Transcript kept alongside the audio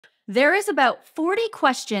There is about 40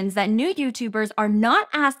 questions that new YouTubers are not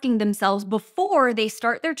asking themselves before they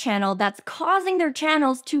start their channel that's causing their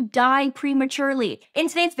channels to die prematurely. In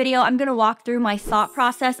today's video, I'm going to walk through my thought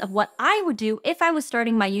process of what I would do if I was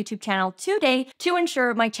starting my YouTube channel today to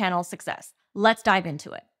ensure my channel's success. Let's dive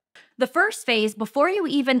into it. The first phase before you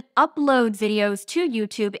even upload videos to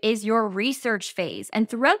YouTube is your research phase. And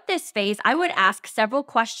throughout this phase, I would ask several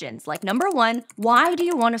questions like, number one, why do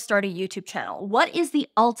you want to start a YouTube channel? What is the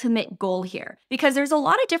ultimate goal here? Because there's a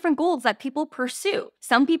lot of different goals that people pursue.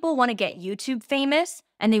 Some people want to get YouTube famous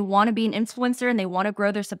and they want to be an influencer and they want to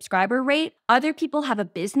grow their subscriber rate. Other people have a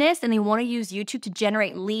business and they want to use YouTube to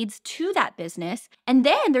generate leads to that business. And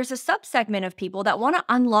then there's a subsegment of people that want to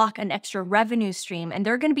unlock an extra revenue stream, and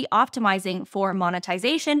they're going to be optimizing for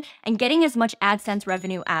monetization and getting as much AdSense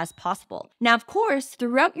revenue as possible. Now, of course,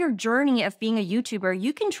 throughout your journey of being a YouTuber,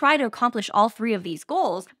 you can try to accomplish all three of these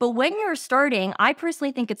goals. But when you're starting, I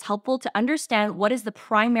personally think it's helpful to understand what is the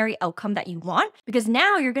primary outcome that you want, because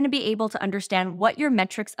now you're going to be able to understand what your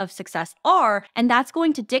metrics of success are, and that's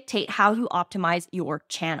going to dictate how you optimize your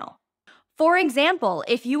channel. For example,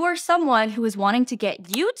 if you are someone who is wanting to get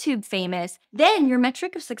YouTube famous, then your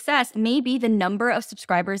metric of success may be the number of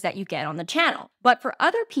subscribers that you get on the channel. But for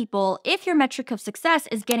other people, if your metric of success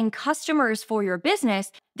is getting customers for your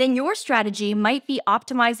business, then your strategy might be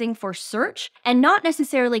optimizing for search and not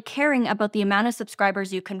necessarily caring about the amount of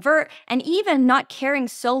subscribers you convert, and even not caring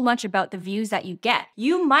so much about the views that you get.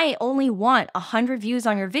 You might only want 100 views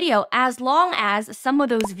on your video as long as some of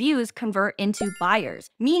those views convert into buyers,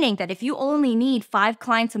 meaning that if you only need 5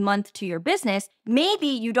 clients a month to your business, maybe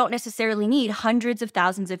you don't necessarily need hundreds of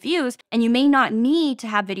thousands of views, and you may not need to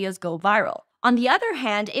have videos go viral. On the other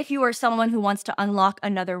hand, if you are someone who wants to unlock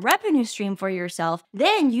another revenue stream for yourself,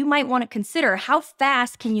 then you might want to consider how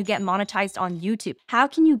fast can you get monetized on YouTube? How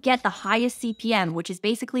can you get the highest CPM, which is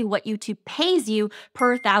basically what YouTube pays you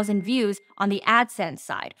per 1,000 views on the AdSense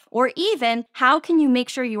side? Or even, how can you make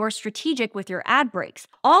sure you're strategic with your ad breaks?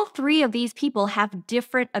 All three of these people have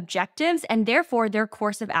different objectives, and therefore their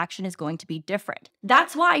course of action is going to be different.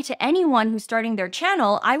 That's why to anyone who's starting their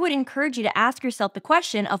channel, I would encourage you to ask yourself the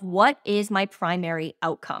question of, what is my primary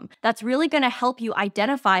outcome? That's really going to help you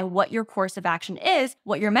identify what your course of action is,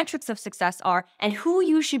 what your metrics of success are, and who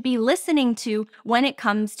you should be listening to when it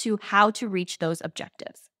comes to how to reach those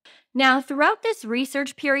objectives. Now, throughout this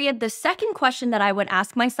research period, the second question that I would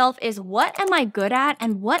ask myself is, what am I good at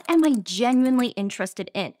and what am I genuinely interested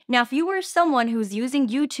in? Now, if you were someone who's using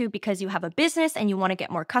YouTube because you have a business and you want to get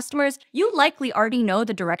more customers, you likely already know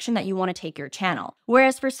the direction that you want to take your channel.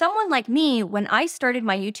 Whereas for someone like me, when I started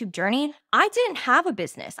my YouTube journey, I didn't have a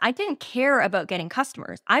business. I didn't care about getting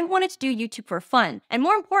customers. I wanted to do YouTube for fun. And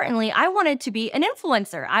more importantly, I wanted to be an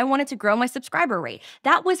influencer. I wanted to grow my subscriber rate.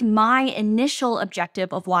 That was my initial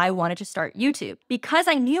objective of why I wanted to start YouTube. Because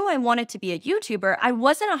I knew I wanted to be a YouTuber, I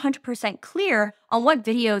wasn't 100% clear on what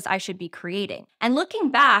videos I should be creating. And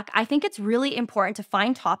looking back, I think it's really important to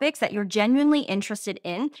find topics that you're genuinely interested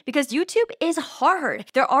in, because YouTube is hard.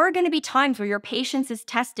 There are going to be times where your patience is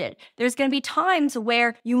tested. There's going to be times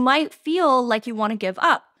where you might feel like you want to give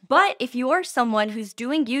up. But if you're someone who's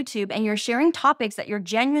doing YouTube and you're sharing topics that you're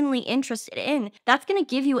genuinely interested in, that's going to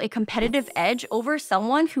give you a competitive edge over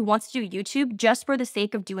someone who wants to do YouTube just for the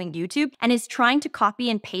sake of doing YouTube and is trying to copy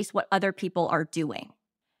and paste what other people are doing.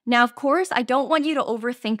 Now, of course, I don't want you to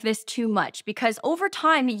overthink this too much, because over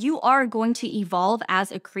time, you are going to evolve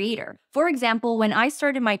as a creator. For example, when I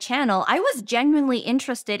started my channel, I was genuinely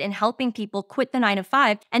interested in helping people quit the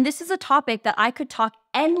 9-to-5, and this is a topic that I could talk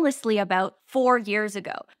endlessly about 4 years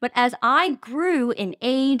ago. But as I grew in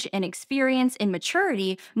age and experience and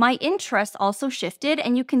maturity, my interests also shifted,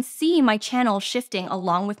 and you can see my channel shifting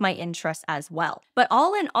along with my interests as well. But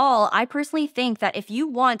all in all, I personally think that if you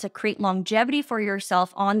want to create longevity for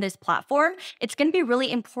yourself on this platform, it's going to be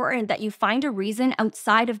really important that you find a reason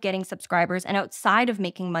outside of getting subscribers and outside of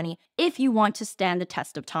making money if you want to stand the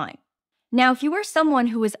test of time. Now, if you are someone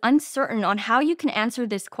who is uncertain on how you can answer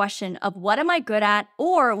this question of what am I good at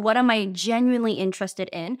or what am I genuinely interested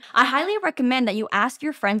in, I highly recommend that you ask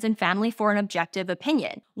your friends and family for an objective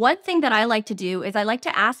opinion. One thing that I like to do is I like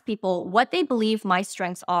to ask people what they believe my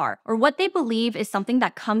strengths are, or what they believe is something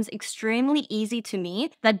that comes extremely easy to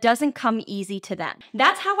me that doesn't come easy to them.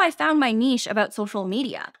 That's how I found my niche about social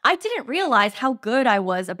media. I didn't realize how good I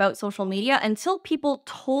was about social media until people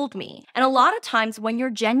told me. And a lot of times when you're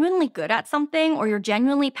genuinely good at at something or you're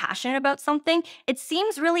genuinely passionate about something, it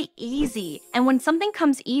seems really easy. And when something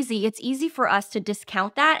comes easy, it's easy for us to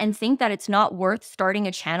discount that and think that it's not worth starting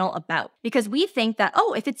a channel about. Because we think that,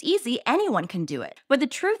 oh, if it's easy, anyone can do it. But the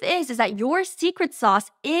truth is that your secret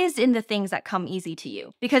sauce is in the things that come easy to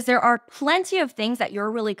you. Because there are plenty of things that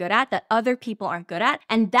you're really good at that other people aren't good at.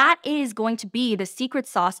 And that is going to be the secret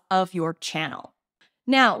sauce of your channel.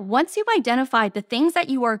 Now, once you've identified the things that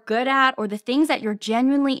you are good at or the things that you're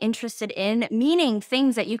genuinely interested in, meaning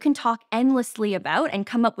things that you can talk endlessly about and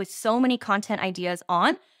come up with so many content ideas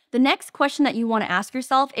on, the next question that you want to ask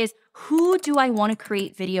yourself is, who do I want to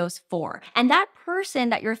create videos for? And that person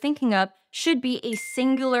that you're thinking of should be a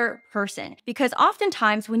singular person, because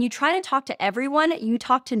oftentimes when you try to talk to everyone, you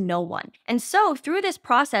talk to no one. And so through this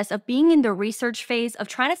process of being in the research phase of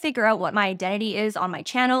trying to figure out what my identity is on my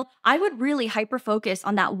channel, I would really hyper focus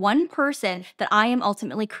on that one person that I am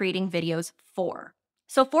ultimately creating videos for.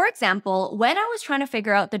 So for example, when I was trying to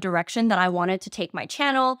figure out the direction that I wanted to take my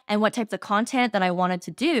channel and what types of content that I wanted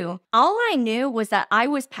to do, all I knew was that I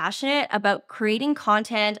was passionate about creating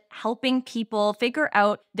content, helping people figure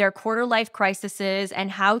out their quarter life crises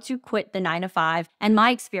and how to quit the 9-to-5 and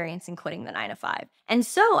my experience in quitting the 9-to-5. And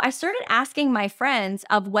so I started asking my friends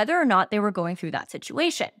of whether or not they were going through that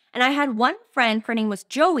situation. And I had one friend, her name was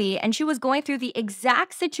Joey, and she was going through the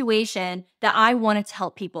exact situation that I wanted to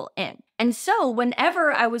help people in. And so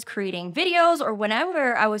whenever I was creating videos or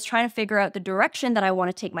whenever I was trying to figure out the direction that I want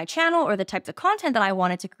to take my channel or the types of content that I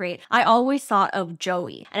wanted to create, I always thought of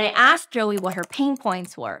Joey. And I asked Joey what her pain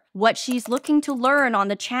points were, what she's looking to learn on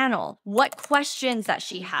the channel, what questions that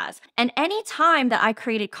she has. And any time that I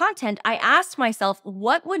created content, I asked myself,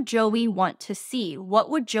 what would Joey want to see?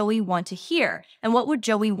 What would Joey want to hear? And what would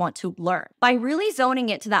Joey want to learn? By really zoning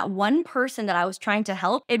it to that one person that I was trying to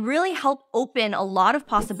help, it really helped open a lot of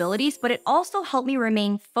possibilities, but it also helped me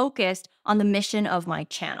remain focused on the mission of my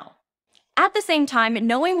channel. At the same time,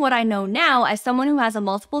 knowing what I know now as someone who has a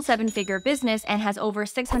multiple seven-figure business and has over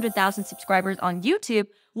 600,000 subscribers on YouTube,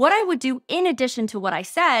 what I would do in addition to what I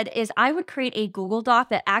said is I would create a Google Doc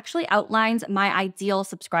that actually outlines my ideal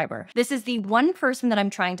subscriber. This is the one person that I'm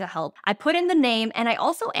trying to help. I put in the name and I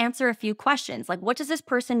also answer a few questions like, what does this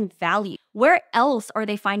person value? Where else are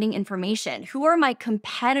they finding information? Who are my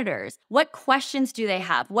competitors? What questions do they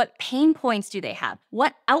have? What pain points do they have?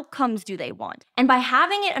 What outcomes do they want? And by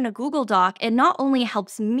having it in a Google Doc, it not only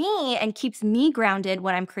helps me and keeps me grounded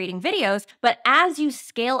when I'm creating videos, but as you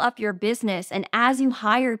scale up your business and as you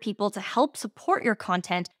hire people to help support your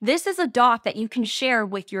content, this is a doc that you can share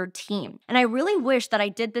with your team. And I really wish that I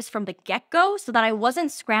did this from the get-go so that I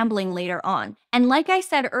wasn't scrambling later on. And like I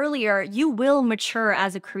said earlier, you will mature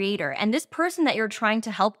as a creator, and this person that you're trying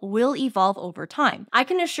to help will evolve over time. I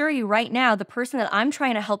can assure you right now, the person that I'm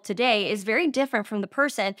trying to help today is very different from the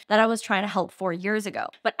person that I was trying to help 4 years ago.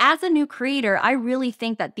 But as a new creator, I really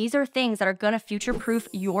think that these are things that are going to future-proof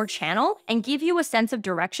your channel and give you a sense of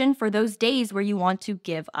direction for those days where you want to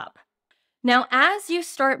give up. Now, as you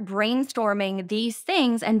start brainstorming these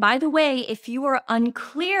things, and by the way, if you are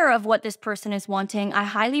unclear of what this person is wanting, I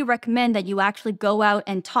highly recommend that you actually go out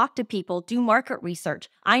and talk to people, do market research.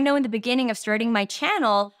 I know in the beginning of starting my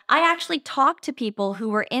channel, I actually talked to people who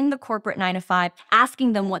were in the corporate 9-to-5,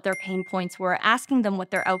 asking them what their pain points were, asking them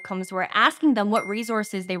what their outcomes were, asking them what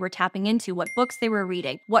resources they were tapping into, what books they were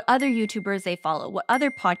reading, what other YouTubers they follow, what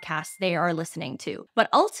other podcasts they are listening to. But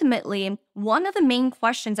ultimately, one of the main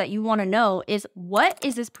questions that you want to know is, what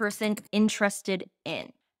is this person interested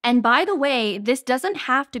in? And by the way, this doesn't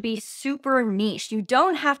have to be super niche. You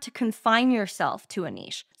don't have to confine yourself to a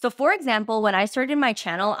niche. So for example, when I started my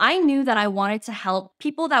channel, I knew that I wanted to help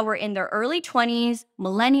people that were in their early 20s,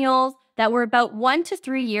 millennials, that were about 1 to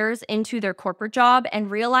 3 years into their corporate job and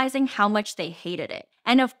realizing how much they hated it.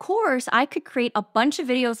 And of course, I could create a bunch of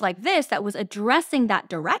videos like this that was addressing that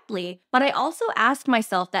directly, but I also asked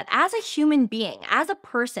myself that as a human being, as a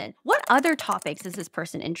person, what other topics is this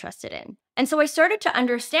person interested in? And so I started to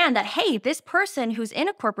understand that, hey, this person who's in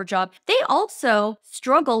a corporate job, they also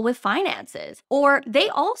struggle with finances, or they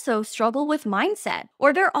also struggle with mindset,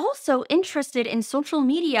 or they're also interested in social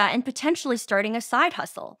media and potentially starting a side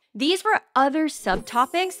hustle. These were other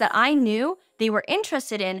subtopics that I knew they were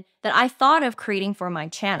interested in that I thought of creating for my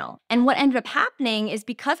channel. And what ended up happening is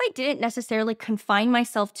because I didn't necessarily confine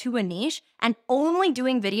myself to a niche and only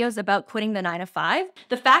doing videos about quitting the 9-to-5,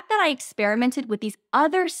 the fact that I experimented with these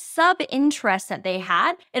other sub-interests that they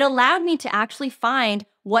had, it allowed me to actually find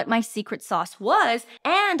what my secret sauce was,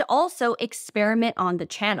 and also experiment on the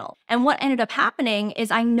channel. And what ended up happening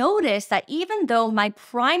is I noticed that even though my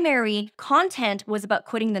primary content was about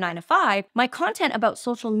quitting the 9 to 5, my content about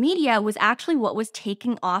social media was actually what was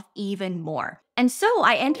taking off even more. And so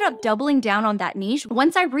I ended up doubling down on that niche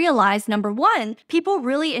once I realized, number one, people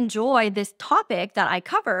really enjoy this topic that I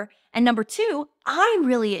cover. And number two, I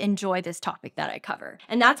really enjoy this topic that I cover.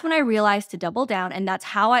 And that's when I realized to double down, and that's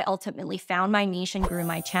how I ultimately found my niche and grew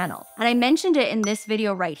my channel. And I mentioned it in this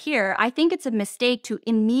video right here. I think it's a mistake to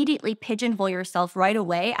immediately pigeonhole yourself right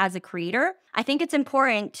away as a creator. I think it's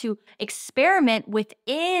important to experiment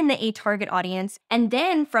within a target audience, and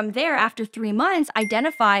then from there, after 3 months,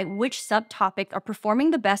 identify which subtopics are performing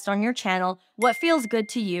the best on your channel, what feels good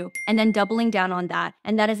to you, and then doubling down on that.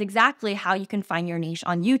 And that is exactly how you can find your niche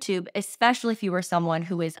on YouTube, especially if you are someone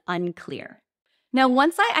who is unclear. Now,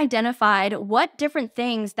 once I identified what different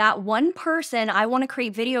things that one person I want to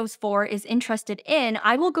create videos for is interested in,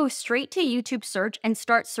 I will go straight to YouTube search and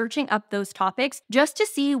start searching up those topics just to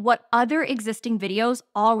see what other existing videos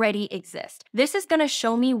already exist. This is going to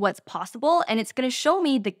show me what's possible, and it's going to show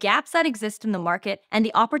me the gaps that exist in the market and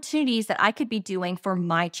the opportunities that I could be doing for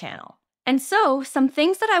my channel. And so some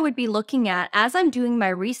things that I would be looking at as I'm doing my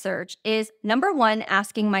research is, number one,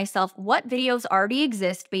 asking myself what videos already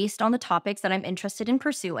exist based on the topics that I'm interested in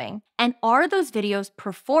pursuing, and are those videos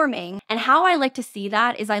performing? And how I like to see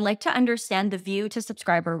that is I like to understand the view to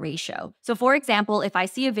subscriber ratio. So for example, if I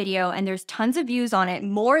see a video and there's tons of views on it,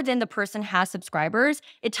 more than the person has subscribers,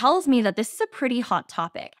 it tells me that this is a pretty hot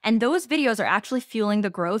topic. And those videos are actually fueling the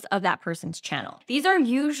growth of that person's channel. These are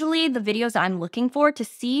usually the videos I'm looking for to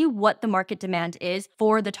see what the market demand is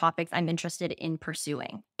for the topics I'm interested in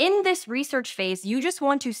pursuing. In this research phase, you just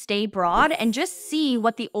want to stay broad and just see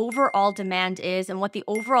what the overall demand is and what the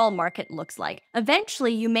overall market looks like.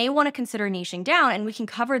 Eventually, you may want to consider niching down, and we can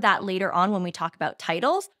cover that later on when we talk about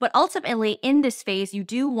titles. But ultimately, in this phase, you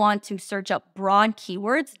do want to search up broad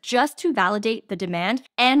keywords just to validate the demand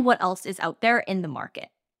and what else is out there in the market.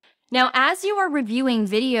 Now, as you are reviewing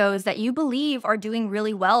videos that you believe are doing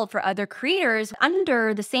really well for other creators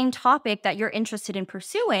under the same topic that you're interested in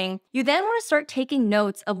pursuing, you then want to start taking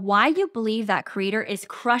notes of why you believe that creator is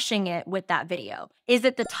crushing it with that video. Is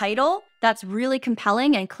it the title that's really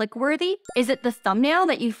compelling and click-worthy? Is it the thumbnail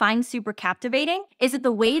that you find super captivating? Is it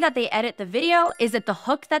the way that they edit the video? Is it the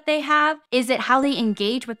hook that they have? Is it how they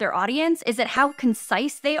engage with their audience? Is it how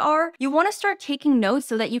concise they are? You want to start taking notes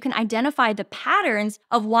so that you can identify the patterns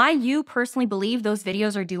of why you personally believe those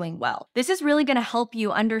videos are doing well. This is really going to help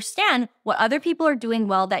you understand what other people are doing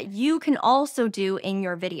well that you can also do in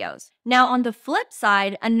your videos. Now, on the flip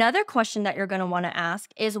side, another question that you're going to want to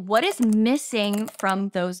ask is what is missing from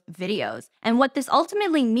those videos? And what this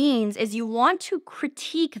ultimately means is you want to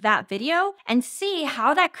critique that video and see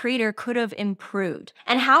how that creator could have improved.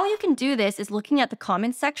 And how you can do this is looking at the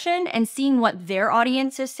comments section and seeing what their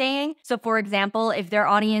audience is saying. So for example, if their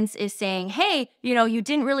audience is saying, hey, you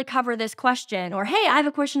didn't really cover this question, or hey, I have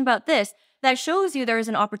a question about this, that shows you there is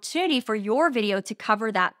an opportunity for your video to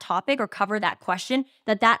cover that topic or cover that question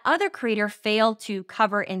that that other creator failed to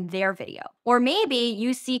cover in their video. Or maybe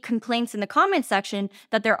you see complaints in the comment section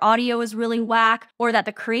that their audio is really whack, or that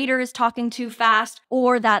the creator is talking too fast,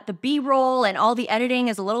 or that the B-roll and all the editing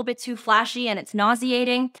is a little bit too flashy and it's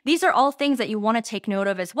nauseating. These are all things that you want to take note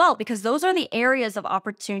of as well, because those are the areas of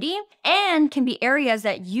opportunity and can be areas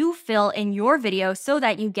that you fill in your video so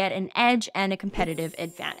that you get an edge and a competitive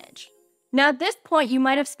advantage. Now, at this point, you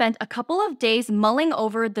might have spent a couple of days mulling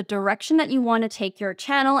over the direction that you want to take your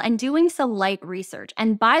channel and doing some light research.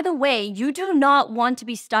 And by the way, you do not want to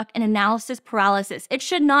be stuck in analysis paralysis. It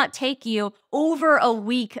should not take you over a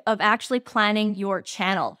week of actually planning your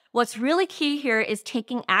channel. What's really key here is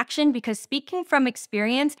taking action, because speaking from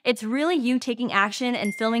experience, it's really you taking action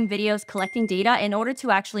and filming videos, collecting data in order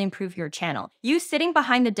to actually improve your channel. You sitting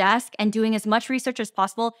behind the desk and doing as much research as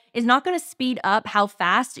possible is not going to speed up how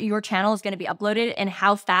fast your channel is going to be uploaded and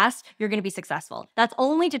how fast you're going to be successful. That's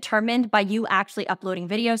only determined by you actually uploading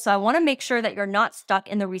videos. So I want to make sure that you're not stuck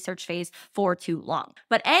in the research phase for too long.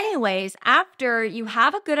 But anyways, after you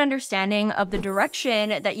have a good understanding of the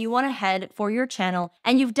direction that you want to head for your channel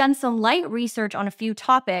and you've done some light research on a few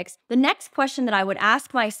topics, the next question that I would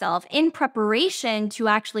ask myself in preparation to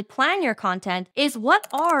actually plan your content is, what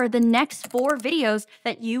are the next 4 videos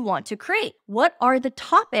that you want to create? What are the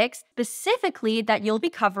topics specifically that you'll be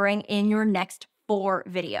covering in your next 4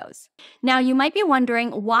 videos. Now, you might be wondering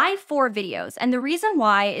why 4 videos? And the reason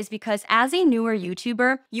why is because as a newer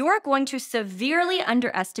YouTuber, you are going to severely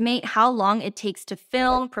underestimate how long it takes to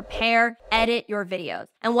film, prepare, edit your videos.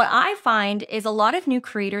 And what I find is a lot of new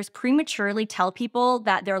creators prematurely tell people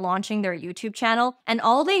that they're launching their YouTube channel, and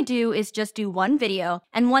all they do is just do one video.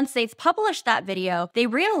 And once they've published that video, they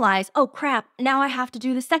realize, oh crap, now I have to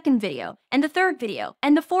do the second video, and the third video,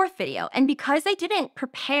 and the fourth video. And because they didn't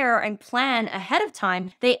prepare and plan ahead of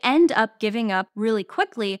time, they end up giving up really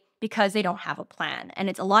quickly because they don't have a plan. And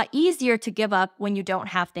it's a lot easier to give up when you don't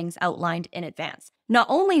have things outlined in advance. Not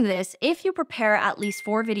only this, if you prepare at least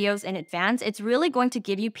 4 videos in advance, it's really going to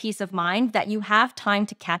give you peace of mind that you have time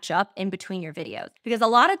to catch up in between your videos. Because a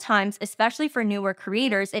lot of times, especially for newer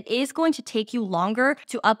creators, it is going to take you longer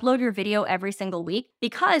to upload your video every single week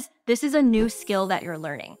because this is a new skill that you're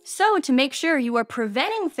learning. So to make sure you are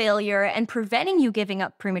preventing failure and preventing you giving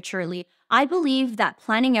up prematurely, I believe that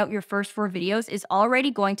planning out your first 4 videos is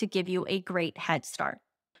already going to give you a great head start.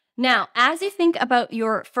 Now, as you think about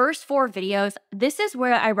your first 4 videos, this is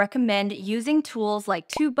where I recommend using tools like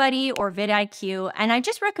TubeBuddy or vidIQ, and I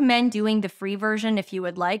just recommend doing the free version if you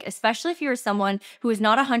would like, especially if you're someone who is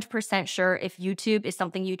not 100% sure if YouTube is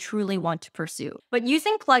something you truly want to pursue. But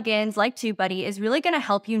using plugins like TubeBuddy is really going to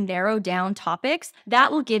help you narrow down topics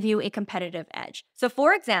that will give you a competitive edge. So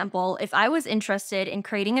for example, if I was interested in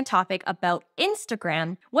creating a topic about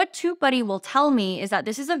Instagram, what TubeBuddy will tell me is that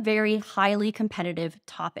this is a very highly competitive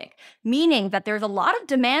topic, meaning that there's a lot of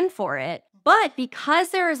demand for it. But because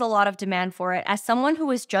there is a lot of demand for it, as someone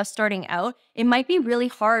who is just starting out, it might be really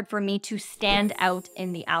hard for me to stand out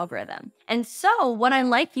in the algorithm. And so what I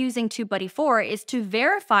like using TubeBuddy for is to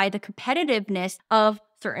verify the competitiveness of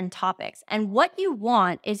certain topics. And what you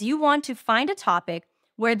want is you want to find a topic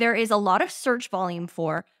where there is a lot of search volume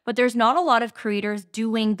for, but there's not a lot of creators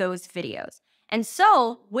doing those videos. And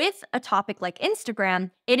so with a topic like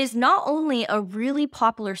Instagram, it is not only a really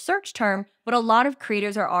popular search term, but a lot of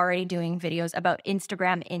creators are already doing videos about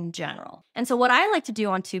Instagram in general. And so what I like to do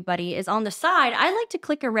on TubeBuddy is on the side, I like to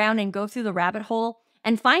click around and go through the rabbit hole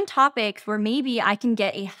and find topics where maybe I can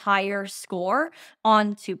get a higher score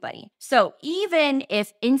on TubeBuddy. So even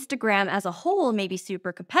if Instagram as a whole may be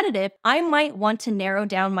super competitive, I might want to narrow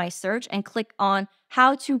down my search and click on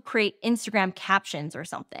how to create Instagram captions or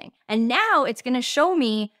something. And now it's going to show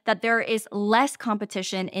me that there is less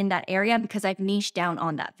competition in that area because I've niched down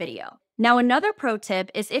on that video. Now, another pro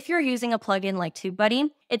tip is if you're using a plugin like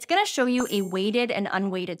TubeBuddy, it's going to show you a weighted and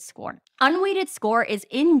unweighted score. Unweighted score is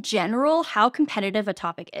in general how competitive a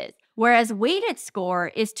topic is, whereas weighted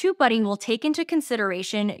score is TubeBuddy will take into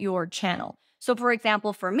consideration your channel. So for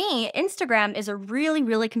example, for me, Instagram is a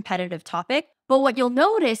really competitive topic, but what you'll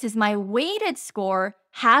notice is my weighted score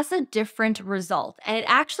has a different result. And it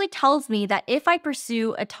actually tells me that if I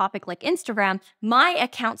pursue a topic like Instagram, my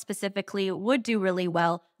account specifically would do really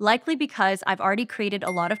well, likely because I've already created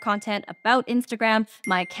a lot of content about Instagram.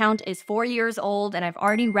 My account is 4 years old and I've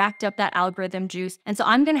already racked up that algorithm juice. And so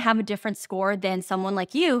I'm going to have a different score than someone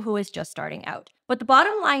like you who is just starting out. But the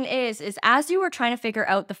bottom line is as you are trying to figure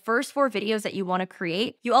out the first 4 videos that you want to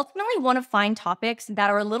create, you ultimately want to find topics that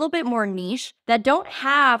are a little bit more niche, that don't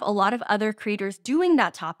have a lot of other creators doing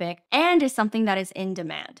that topic, and is something that is in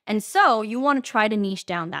demand. And so you want to try to niche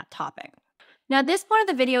down that topic. Now, at this point of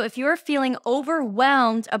the video, if you're feeling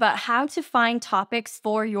overwhelmed about how to find topics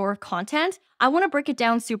for your content, I want to break it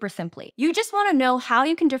down super simply. You just want to know how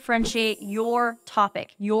you can differentiate your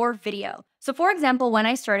topic, your video. So for example, when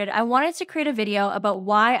I started, I wanted to create a video about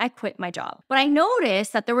why I quit my job. But I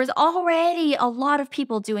noticed that there was already a lot of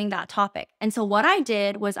people doing that topic. And so what I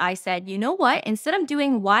did was I said, you know what? Instead of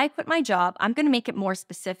doing why I quit my job, I'm going to make it more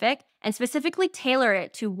specific and specifically tailor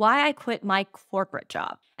it to why I quit my corporate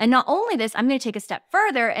job. And not only this, I'm going to take a step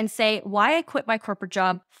further and say why I quit my corporate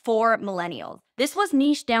job for millennials. This was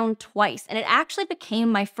niched down twice, and it actually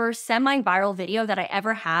became my first semi-viral video that I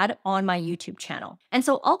ever had on my YouTube channel. And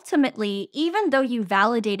so ultimately, even though you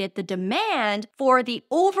validated the demand for the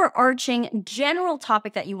overarching general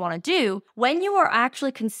topic that you want to do, when you are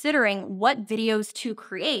actually considering what videos to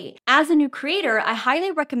create, as a new creator, I highly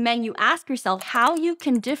recommend you ask yourself how you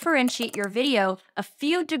can differentiate your video a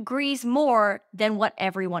few degrees more than what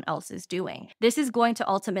everyone else is doing. This is going to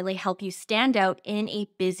ultimately help you stand out in a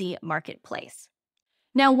busy marketplace.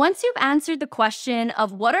 Now, once you've answered the question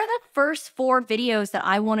of what are the first 4 videos that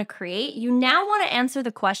I want to create, you now want to answer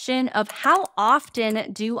the question of how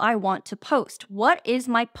often do I want to post? What is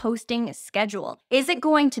my posting schedule? Is it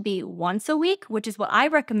going to be once a week, which is what I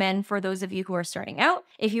recommend for those of you who are starting out?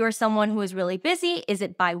 If you are someone who is really busy, is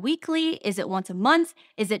it bi-weekly? Is it once a month?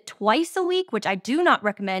 Is it twice a week, which I do not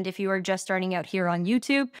recommend if you are just starting out here on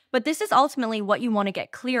YouTube? But this is ultimately what you want to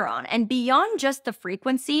get clear on. And beyond just the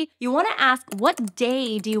frequency, you want to ask, what day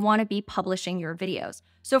do you want to be publishing your videos?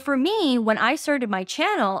 So for me, when I started my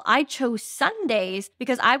channel, I chose Sundays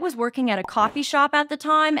because I was working at a coffee shop at the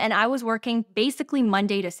time and I was working basically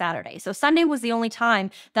Monday to Saturday. So Sunday was the only time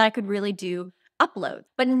that I could really do uploads.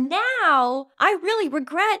 But now I really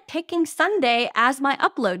regret picking Sunday as my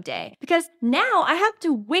upload day because now I have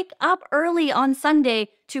to wake up early on Sunday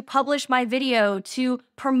to publish my video, to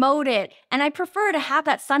promote it, and I prefer to have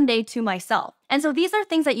that Sunday to myself. And so these are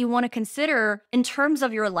things that you want to consider in terms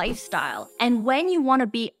of your lifestyle and when you want to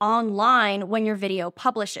be online when your video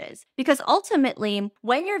publishes. Because ultimately,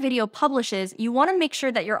 when your video publishes, you want to make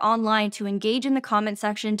sure that you're online to engage in the comment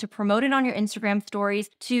section, to promote it on your Instagram stories,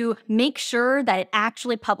 to make sure that it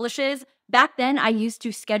actually publishes. Back then, I used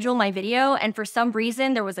to schedule my video, and for some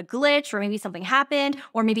reason, there was a glitch, or maybe something happened,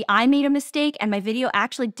 or maybe I made a mistake and my video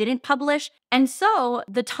actually didn't publish. And so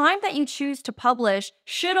the time that you choose to publish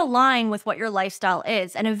should align with what your lifestyle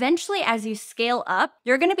is. And eventually, as you scale up,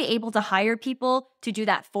 you're going to be able to hire people to do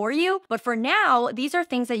that for you. But for now, these are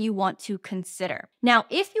things that you want to consider. Now,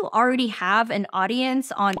 if you already have an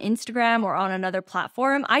audience on Instagram or on another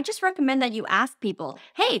platform, I just recommend that you ask people,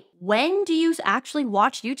 hey, when do you actually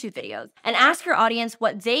watch YouTube videos? And ask your audience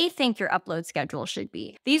what they think your upload schedule should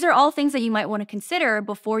be. These are all things that you might want to consider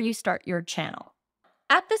before you start your channel.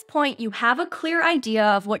 At this point, you have a clear idea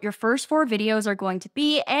of what your first 4 videos are going to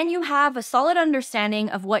be, and you have a solid understanding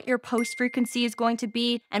of what your post frequency is going to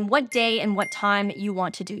be and what day and what time you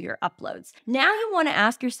want to do your uploads. Now you want to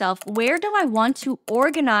ask yourself, where do I want to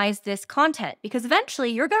organize this content? Because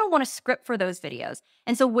eventually you're going to want to script for those videos.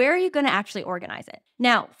 And so where are you going to actually organize it?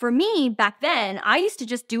 Now, for me, back then, I used to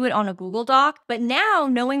just do it on a Google Doc, but now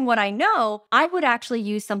knowing what I know, I would actually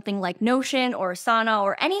use something like Notion or Asana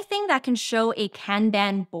or anything that can show a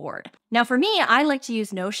Kanban board. Now, for me, I like to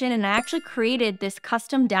use Notion, and I actually created this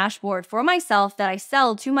custom dashboard for myself that I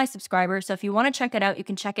sell to my subscribers. So if you want to check it out, you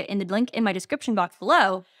can check it in the link in my description box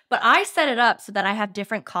below. But I set it up so that I have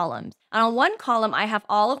different columns. And on one column, I have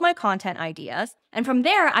all of my content ideas. And from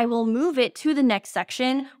there, I will move it to the next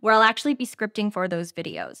section where I'll actually be scripting for those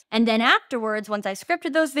videos. And then afterwards, once I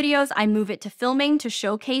scripted those videos, I move it to filming to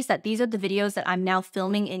showcase that these are the videos that I'm now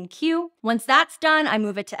filming in queue. Once that's done, I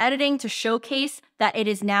move it to editing to showcase that it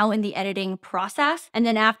is now in the editing process. And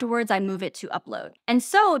then afterwards, I move it to upload. And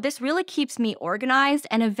so this really keeps me organized.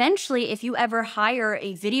 And eventually, if you ever hire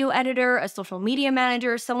a video editor, a social media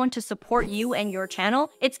manager, someone to support you and your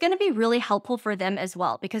channel, it's going to be really helpful for them as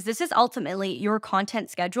well, because this is ultimately your content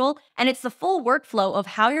schedule, and it's the full workflow of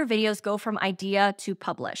how your videos go from idea to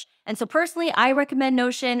publish. And so personally, I recommend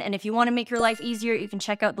Notion, and if you want to make your life easier, you can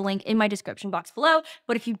check out the link in my description box below.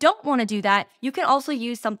 But if you don't want to do that, you can also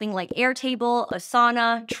use something like Airtable,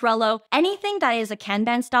 Asana, Trello, anything that is a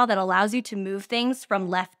Kanban style that allows you to move things from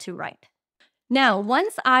left to right. Now,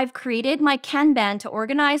 once I've created my Kanban to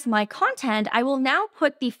organize my content, I will now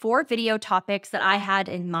put the 4 video topics that I had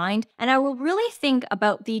in mind, and I will really think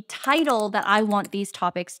about the title that I want these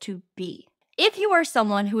topics to be. If you are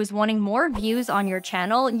someone who is wanting more views on your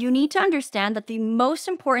channel, you need to understand that the most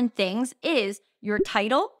important things is your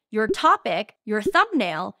title, your topic, your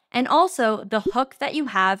thumbnail, and also the hook that you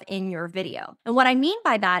have in your video. And what I mean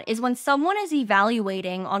by that is when someone is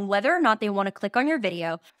evaluating on whether or not they want to click on your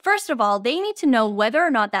video, first of all, they need to know whether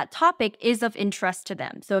or not that topic is of interest to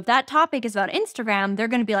them. So if that topic is about Instagram, they're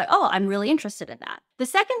going to be like, oh, I'm really interested in that. The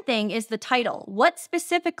second thing is the title. What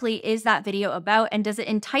specifically is that video about, and does it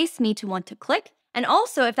entice me to want to click? And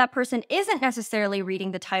also, if that person isn't necessarily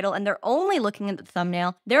reading the title and they're only looking at the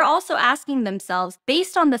thumbnail, they're also asking themselves,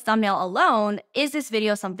 based on the thumbnail alone, is this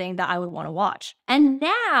video something that I would want to watch? And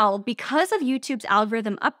now, because of YouTube's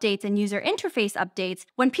algorithm updates and user interface updates,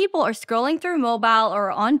 when people are scrolling through mobile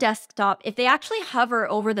or on desktop, if they actually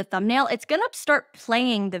hover over the thumbnail, it's going to start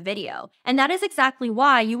playing the video. And that is exactly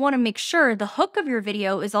why you want to make sure the hook of your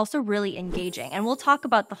video is also really engaging. And we'll talk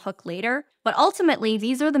about the hook later. But ultimately,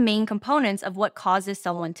 these are the main components of what causes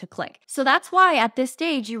someone to click. So that's why at this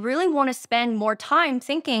stage, you really want to spend more time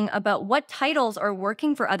thinking about what titles are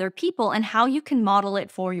working for other people and how you can model it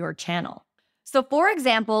for your channel. So for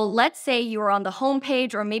example, let's say you're on the home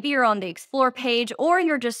page, or maybe you're on the explore page, or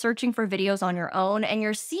you're just searching for videos on your own and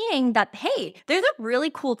you're seeing that, hey, there's a really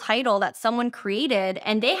cool title that someone created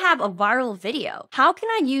and they have a viral video. How can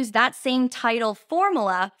I use that same title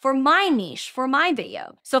formula for my niche, for my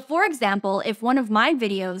video? So for example, if one of my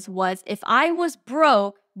videos was, if I was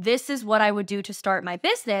broke, this is what I would do to start my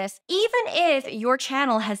business, even if your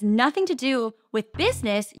channel has nothing to do with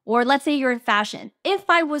business, or let's say you're in fashion. If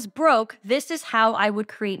I was broke, this is how I would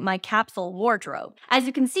create my capsule wardrobe. As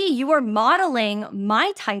you can see, you are modeling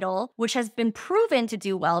my title, which has been proven to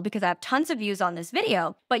do well because I have tons of views on this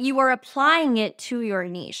video, but you are applying it to your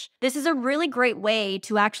niche. This is a really great way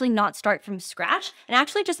to actually not start from scratch and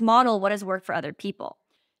actually just model what has worked for other people.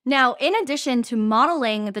 Now, in addition to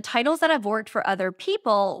modeling the titles that have worked for other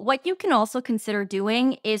people, what you can also consider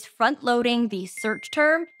doing is front-loading the search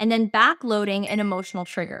term and then back-loading an emotional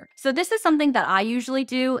trigger. So this is something that I usually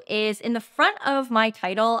do is in the front of my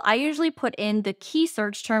title, I usually put in the key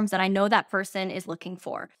search terms that I know that person is looking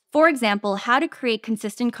for. For example, how to create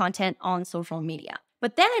consistent content on social media.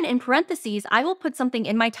 But then in parentheses, I will put something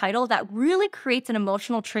in my title that really creates an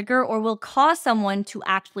emotional trigger or will cause someone to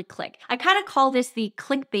actually click. I kind of call this the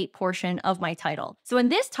clickbait portion of my title. So in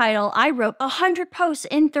this title, I wrote 100 posts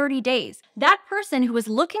in 30 days. That person who was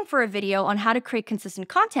looking for a video on how to create consistent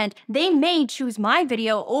content, they may choose my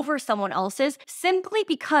video over someone else's simply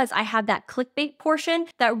because I have that clickbait portion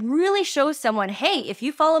that really shows someone, hey, if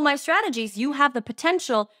you follow my strategies, you have the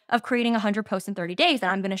potential of creating 100 posts in 30 days, and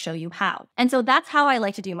I'm going to show you how. And so that's how I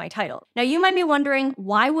like to do my title. Now, you might be wondering,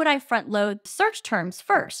 why would I front load search terms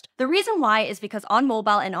first? The reason why is because on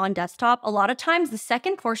mobile and on desktop, a lot of times the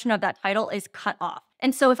second portion of that title is cut off.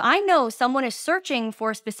 And so if I know someone is searching for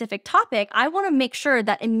a specific topic, I want to make sure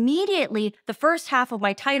that immediately the first half of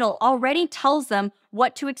my title already tells them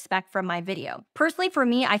what to expect from my video. Personally, for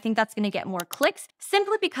me, I think that's going to get more clicks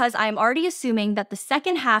simply because I'm already assuming that the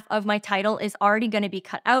second half of my title is already going to be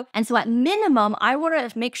cut out. And so at minimum, I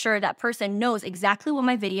want to make sure that person knows exactly what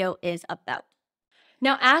my video is about.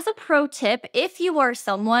 Now, as a pro tip, if you are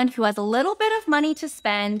someone who has a little bit of money to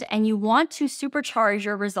spend and you want to supercharge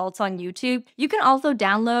your results on YouTube, you can also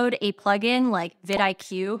download a plugin like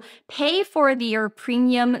vidIQ, pay for your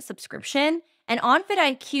premium subscription, and on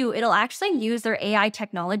vidIQ, it'll actually use their AI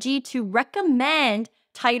technology to recommend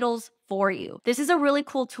titles for you. This is a really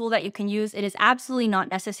cool tool that you can use. It is absolutely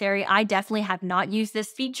not necessary. I definitely have not used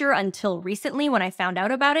this feature until recently when I found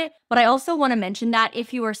out about it. But I also want to mention that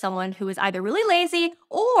if you are someone who is either really lazy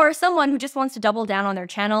or someone who just wants to double down on their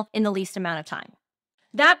channel in the least amount of time.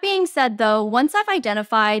 That being said, though, once I've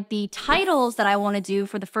identified the titles that I want to do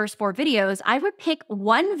for the first 4 videos, I would pick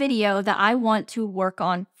one video that I want to work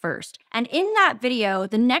on first. And in that video,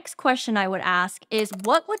 the next question I would ask is,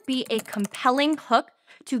 what would be a compelling hook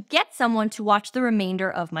to get someone to watch the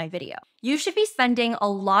remainder of my video? You should be spending a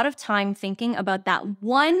lot of time thinking about that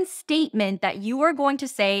one statement that you are going to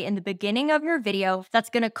say in the beginning of your video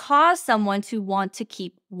that's going to cause someone to want to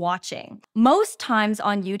keep watching. Most times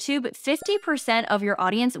on YouTube, 50% of your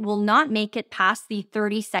audience will not make it past the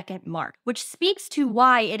 30-second mark, which speaks to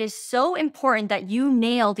why it is so important that you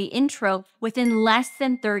nail the intro within less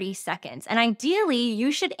than 30 seconds. And ideally,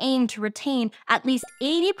 you should aim to retain at least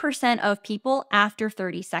 80% of people after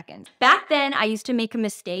 30 seconds. Back then, I used to make a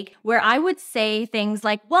mistake where I would say things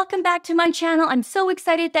like, welcome back to my channel. I'm so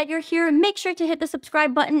excited that you're here. Make sure to hit the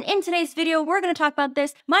subscribe button. In today's video, we're going to talk about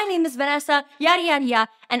this. My name is Vanessa, yada, yada,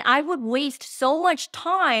 yada. And I would waste so much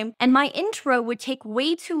time and my intro would take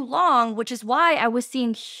way too long, which is why I was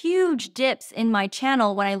seeing huge dips in my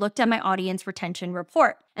channel when I looked at my audience retention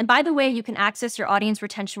report. And by the way, you can access your audience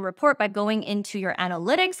retention report by going into your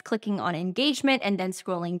analytics, clicking on engagement, and then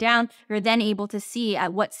scrolling down. You're then able to see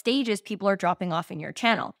at what stages people are dropping off in your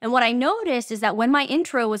channel. And what I noticed is that when my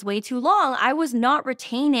intro was way too long, I was not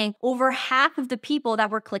retaining over half of the people that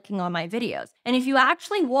were clicking on my videos. And if you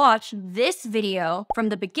actually watch this video from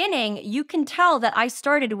the beginning, you can tell that I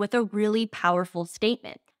started with a really powerful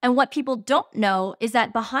statement. And what people don't know is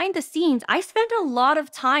that behind the scenes, I spent a lot of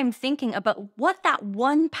time thinking about what that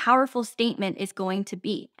one powerful statement is going to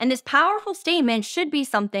be. And this powerful statement should be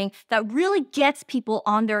something that really gets people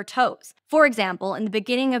on their toes. For example, in the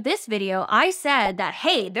beginning of this video, I said that,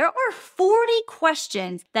 hey, there are 40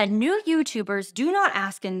 questions that new YouTubers do not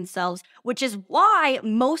ask themselves, which is why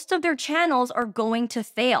most of their channels are going to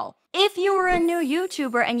fail. If you were a new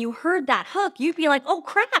YouTuber and you heard that hook, you'd be like, oh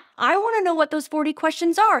crap, I want to know what those 40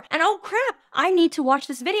 questions are. And oh crap, I need to watch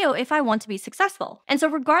this video if I want to be successful. And so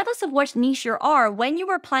regardless of what niche you are, when you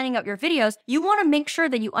are planning out your videos, you want to make sure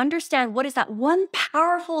that you understand what is that one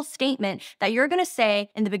powerful statement that you're going to say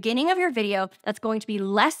in the beginning of your video that's going to be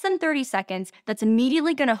less than 30 seconds, that's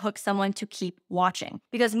immediately going to hook someone to keep watching.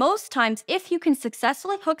 Because most times, if you can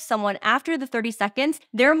successfully hook someone after the 30 seconds,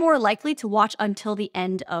 they're more likely to watch until the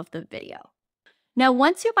end of the video. Now,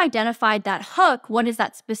 once you've identified that hook, what is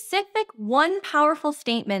that specific one powerful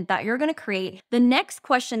statement that you're going to create? The next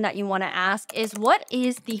question that you want to ask is, what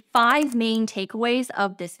is the 5 main takeaways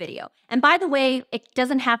of this video? And by the way, it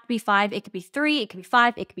doesn't have to be 5. It could be 3, it could be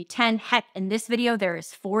 5, it could be 10. Heck, in this video, there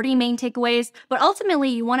is 40 main takeaways. But ultimately,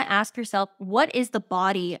 you want to ask yourself, what is the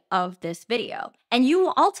body of this video? And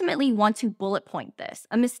you ultimately want to bullet point this.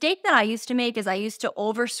 A mistake that I used to make is I used to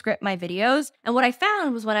overscript my videos. And what I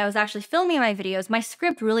found was when I was actually filming my videos, my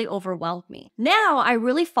script really overwhelmed me. Now I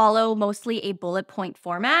really follow mostly a bullet point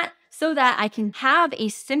format so that I can have a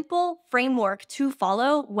simple framework to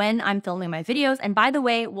follow when I'm filming my videos. And by the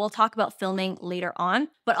way, we'll talk about filming later on.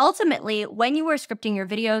 But ultimately, when you are scripting your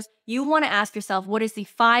videos, you want to ask yourself, what is the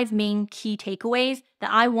 5 main key takeaways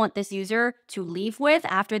that I want this user to leave with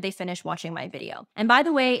after they finish watching my video? And by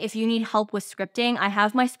the way, if you need help with scripting, I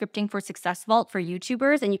have my Scripting for Success Vault for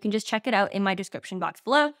YouTubers, and you can just check it out in my description box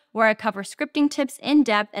below, where I cover scripting tips in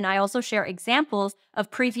depth, and I also share examples of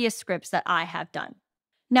previous scripts that I have done.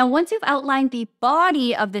 Now, once you've outlined the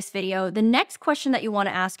body of this video, the next question that you want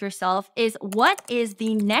to ask yourself is, what is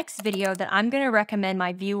the next video that I'm going to recommend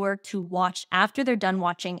my viewer to watch after they're done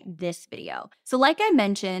watching this video? So like I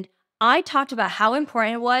mentioned, I talked about how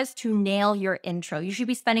important it was to nail your intro. You should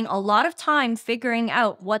be spending a lot of time figuring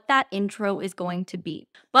out what that intro is going to be.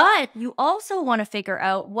 But you also want to figure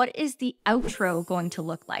out, what is the outro going to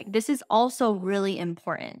look like? This is also really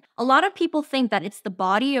important. A lot of people think that it's the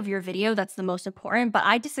body of your video that's the most important, but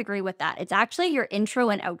I disagree with that. It's actually your intro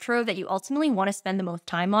and outro that you ultimately want to spend the most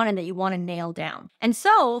time on and that you want to nail down. And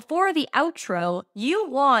so for the outro, you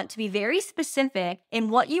want to be very specific in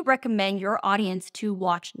what you recommend your audience to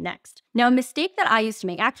watch next. Now, a mistake that I used to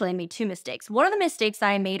make, actually I made 2 mistakes. One of the mistakes that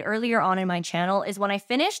I made earlier on in my channel is when I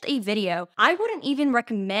finished a video, I wouldn't even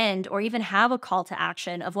recommend or even have a call to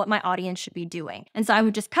action of what my audience should be doing. And so I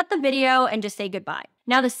would just cut the video and just say goodbye.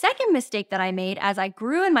 Now, the second mistake that I made as I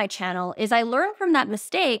grew in my channel is I learned from that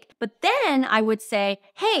mistake, but then I would say,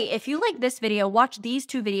 hey, if you like this video, watch these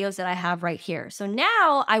 2 videos that I have right here. So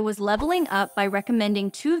now I was leveling up by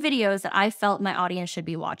recommending 2 videos that I felt my audience should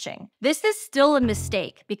be watching. This is still a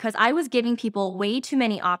mistake because I was giving people way too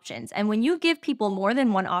many options. And when you give people more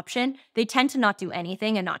than one option, they tend to not do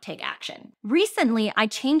anything and not take action. Recently, I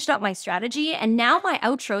changed up my strategy and now my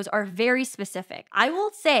outros are very specific. I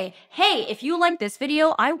will say, hey, if you like this video,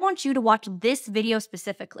 I want you to watch this video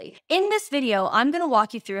specifically. In this video, I'm going to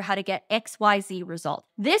walk you through how to get XYZ result.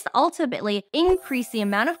 This ultimately increased the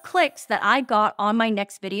amount of clicks that I got on my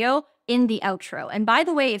next video in the outro. And by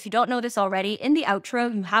the way, if you don't know this already, in the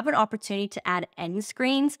outro, you have an opportunity to add end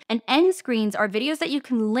screens. And end screens are videos that you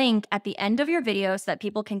can link at the end of your video so that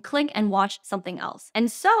people can click and watch something else.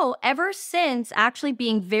 And so ever since actually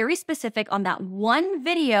being very specific on that one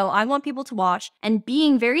video I want people to watch and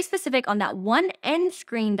being very specific on that one end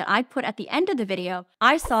screen that I put at the end of the video,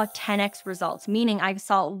 I saw 10x results, meaning I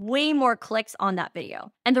saw way more clicks on that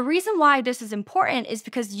video. And the reason why this is important is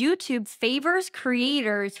because YouTube favors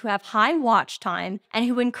creators who have high watch time and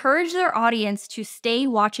who encourage their audience to stay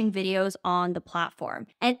watching videos on the platform.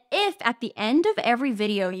 And if at the end of every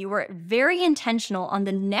video you were very intentional on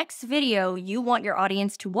the next video you want your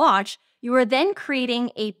audience to watch, you are then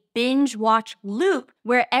creating a binge watch loop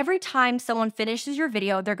where every time someone finishes your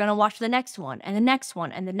video, they're going to watch the next one and the next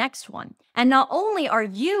one and the next one. And not only are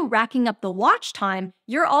you racking up the watch time,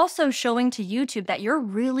 you're also showing to YouTube that you're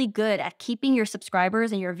really good at keeping your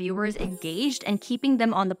subscribers and your viewers engaged and keeping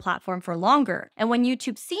them on the platform for longer. And when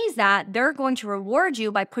YouTube sees that, they're going to reward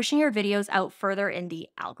you by pushing your videos out further in the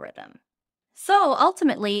algorithm. So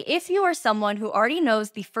ultimately, if you are someone who already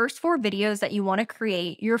knows the first 4 videos that you want to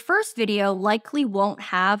create, your first video likely won't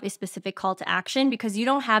have a specific call to action because you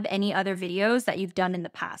don't have any other videos that you've done in the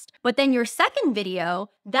past. But then your second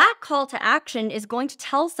video, that call to action is going to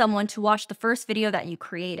tell someone to watch the first video that you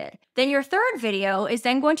created. Then your third video is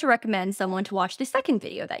then going to recommend someone to watch the second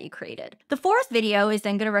video that you created. The fourth video is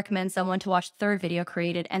then going to recommend someone to watch the third video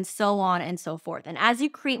created, and so on and so forth. And as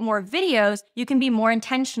you create more videos, you can be more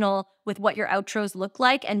intentional with what your outros look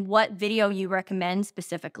like and what video you recommend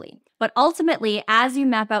specifically. But ultimately, as you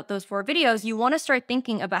map out those 4 videos, you want to start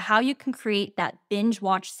thinking about how you can create that binge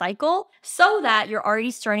watch cycle so that you're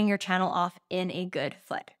already starting your channel off in a good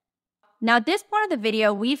foot. Now, at this part of the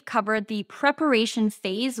video, we've covered the preparation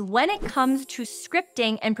phase when it comes to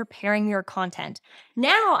scripting and preparing your content.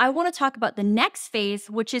 Now, I want to talk about the next phase,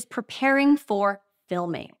 which is preparing for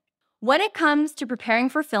filming. When it comes to preparing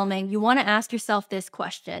for filming, you want to ask yourself this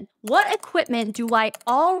question: what equipment do I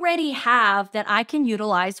already have that I can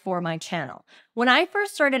utilize for my channel? When I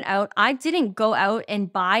first started out, I didn't go out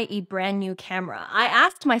and buy a brand new camera. I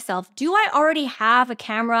asked myself, do I already have a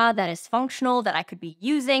camera that is functional that I could be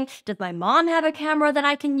using? Does my mom have a camera that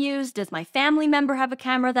I can use? Does my family member have a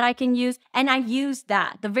camera that I can use? And I used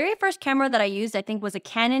that. The very first camera that I used, I think, was a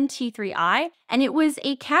Canon T3i, and it was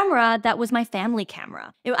a camera that was my family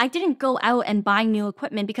camera. I didn't go out and buy new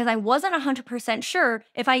equipment because I wasn't 100% sure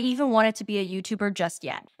if I even wanted to be a YouTuber just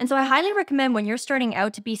yet. And so I highly recommend when you're starting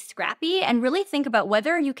out to be scrappy and really think about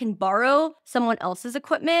whether you can borrow someone else's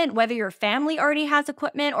equipment, whether your family already has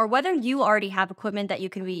equipment, or whether you already have equipment that you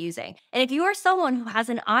can be using. And if you are someone who has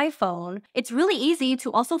an iPhone, it's really easy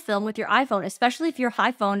to also film with your iPhone, especially if your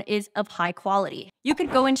iPhone is of high quality. You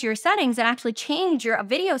could go into your settings and actually change your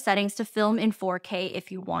video settings to film in 4K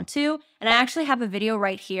if you want to. And I actually have a video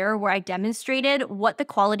right here where I demonstrated what the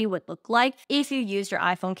quality would look like if you used your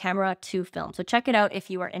iPhone camera to film. So check it out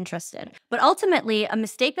if you are interested. But ultimately, a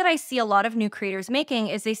mistake that I see a lot of new creators making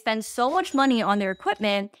is they spend so much money on their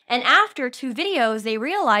equipment, and after 2 videos, they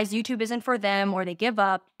realize YouTube isn't for them or they give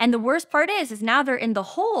up. And the worst part is now they're in the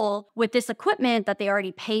hole with this equipment that they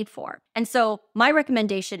already paid for. And so my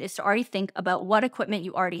recommendation is to already think about what equipment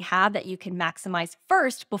you already have that you can maximize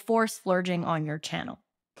first before splurging on your channel.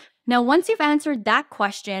 Now, once you've answered that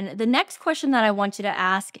question, the next question that I want you to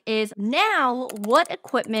ask is, now what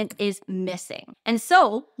equipment is missing? And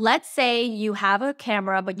so let's say you have a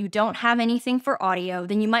camera, but you don't have anything for audio,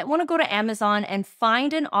 then you might want to go to Amazon and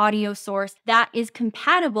find an audio source that is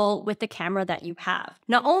compatible with the camera that you have.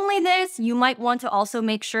 Not only this, you might want to also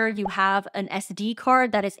make sure you have an SD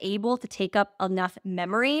card that is able to take up enough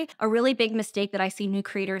memory. A really big mistake that I see new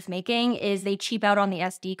creators making is they cheap out on the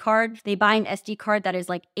SD card. They buy an SD card that is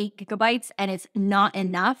like 8 gigabytes and it's not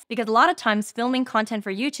enough, because a lot of times filming content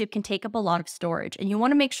for YouTube can take up a lot of storage, and you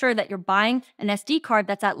want to make sure that you're buying an SD card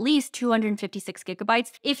that's at least 256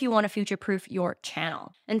 gigabytes if you want to future-proof your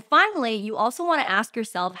channel. And finally, you also want to ask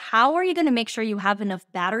yourself, how are you going to make sure you have enough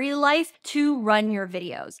battery life to run your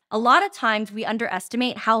videos? A lot of times we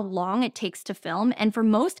underestimate how long it takes to film, and for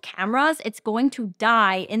most cameras, it's going to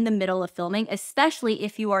die in the middle of filming, especially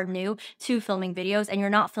if you are new to filming videos and you're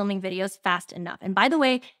not filming videos fast enough. And by the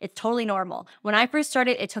way, it's totally normal. When I first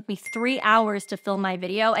started, it took me 3 hours to film my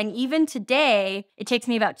video. And even today, it takes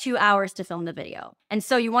me about 2 hours to film the video. And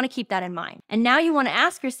so you want to keep that in mind. And now you want to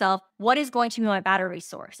ask yourself, what is going to be my battery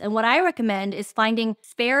source? And what I recommend is finding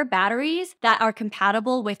spare batteries that are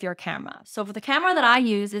compatible with your camera. So for the camera that I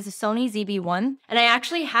use is a Sony ZV-1, and I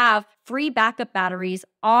actually have 3 backup batteries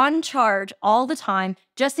on charge all the time,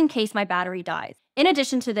 just in case my battery dies. In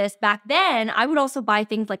addition to this, back then, I would also buy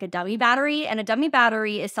things like a dummy battery, and a dummy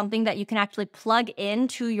battery is something that you can actually plug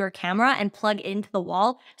into your camera and plug into the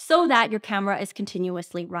wall so that your camera is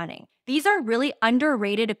continuously running. These are really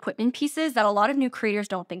underrated equipment pieces that a lot of new creators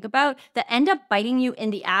don't think about that end up biting you in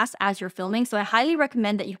the ass as you're filming, so I highly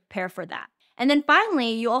recommend that you prepare for that. And then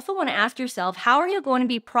finally, you also want to ask yourself, how are you going to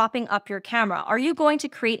be propping up your camera? Are you going to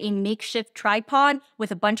create a makeshift tripod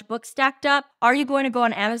with a bunch of books stacked up? Are you going to go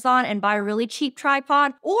on Amazon and buy a really cheap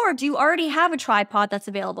tripod? Or do you already have a tripod that's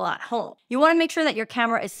available at home? You want to make sure that your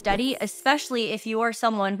camera is steady, especially if you are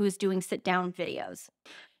someone who's doing sit-down videos.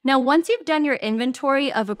 Now, once you've done your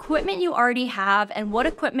inventory of equipment you already have and what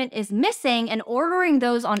equipment is missing and ordering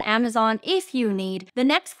those on Amazon if you need, the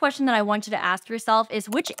next question that I want you to ask yourself is,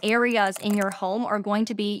 which areas in your home are going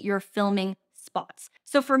to be your filming spots?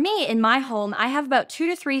 So for me, in my home, I have about 2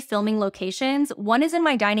 to 3 filming locations. One is in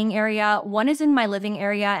my dining area, one is in my living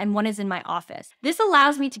area, and one is in my office. This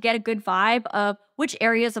allows me to get a good vibe of which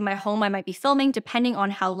areas of my home I might be filming, depending on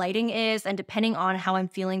how lighting is and depending on how I'm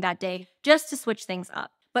feeling that day, just to switch things up.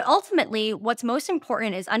 But ultimately, what's most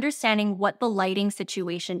important is understanding what the lighting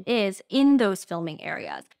situation is in those filming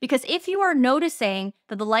areas. Because if you are noticing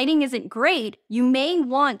that the lighting isn't great, you may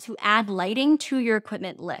want to add lighting to your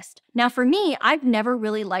equipment list. Now, for me, I've never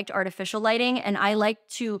really liked artificial lighting, and I like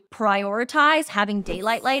to prioritize having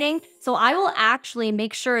daylight lighting. So I will actually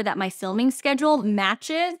make sure that my filming schedule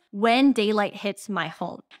matches when daylight hits my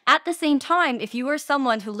home. At the same time, if you are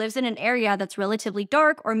someone who lives in an area that's relatively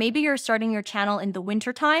dark, or maybe you're starting your channel in the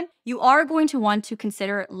wintertime, you are going to want to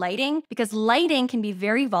consider lighting, because lighting can be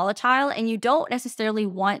very volatile and you don't necessarily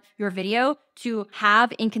want your video to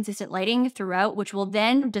have inconsistent lighting throughout, which will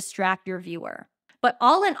then distract your viewer. But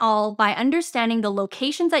all in all, by understanding the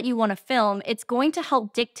locations that you want to film, it's going to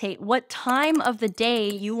help dictate what time of the day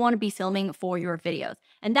you want to be filming for your videos.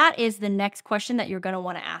 And that is the next question that you're going to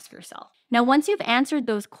want to ask yourself. Now, once you've answered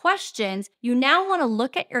those questions, you now want to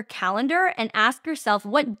look at your calendar and ask yourself,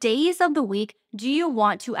 what days of the week do you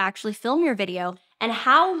want to actually film your video, and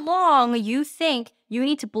how long you think you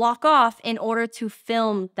need to block off in order to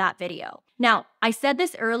film that video. Now, I said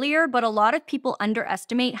this earlier, but a lot of people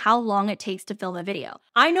underestimate how long it takes to film a video.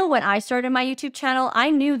 I know when I started my YouTube channel, I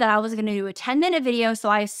knew that I was going to do a 10-minute video, so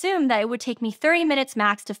I assumed that it would take me 30 minutes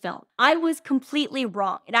max to film. I was completely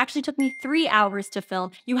wrong. It actually took me 3 hours to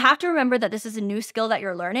film. You have to remember that this is a new skill that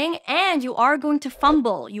you're learning, and you are going to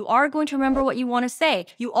fumble. You are going to remember what you want to say.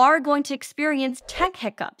 You are going to experience tech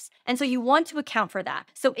hiccups. And so you want to account for that.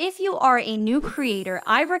 So if you are a new creator,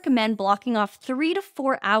 I recommend blocking off 3 to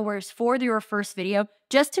 4 hours for your first video,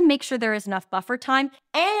 just to make sure there is enough buffer time.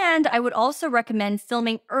 And I would also recommend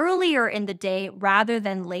filming earlier in the day rather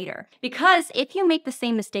than later. Because if you make the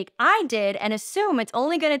same mistake I did and assume it's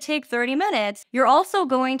only going to take 30 minutes, you're also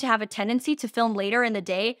going to have a tendency to film later in the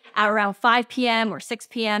day at around 5 p.m. or 6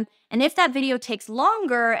 p.m. And if that video takes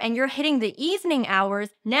longer and you're hitting the evening hours,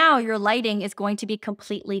 now your lighting is going to be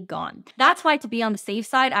completely gone. That's why, to be on the safe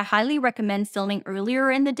side, I highly recommend filming earlier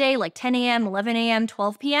in the day, like 10 a.m., 11 a.m.,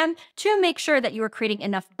 12 p.m., to make sure that you are creating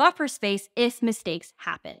enough buffer space if mistakes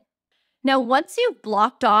happen. Now, once you've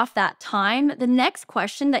blocked off that time, the next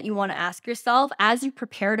question that you want to ask yourself as you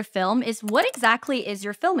prepare to film is, what exactly is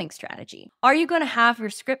your filming strategy? Are you going to have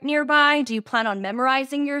your script nearby? Do you plan on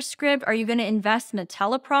memorizing your script? Are you going to invest in a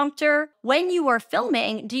teleprompter? When you are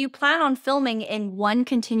filming, do you plan on filming in one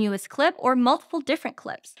continuous clip or multiple different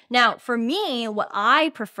clips? Now, for me, what I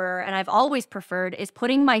prefer, and I've always preferred, is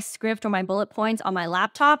putting my script or my bullet points on my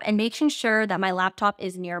laptop and making sure that my laptop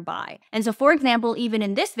is nearby. And so, for example, even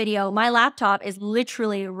in this video, my laptop is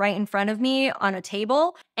literally right in front of me on a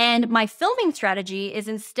table. And my filming strategy is,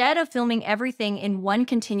 instead of filming everything in one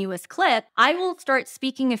continuous clip, I will start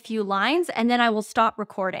speaking a few lines and then I will stop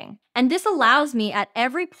recording. And this allows me at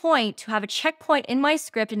every point to have a checkpoint in my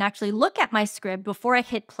script and actually look at my script before I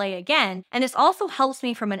hit play again. And this also helps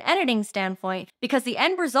me from an editing standpoint, because the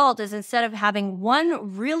end result is, instead of having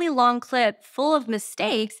one really long clip full of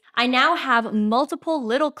mistakes, I now have multiple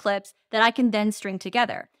little clips that I can then string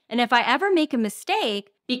together. And if I ever make a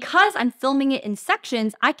mistake, because I'm filming it in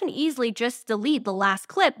sections, I can easily just delete the last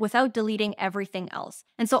clip without deleting everything else.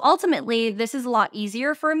 And so ultimately, this is a lot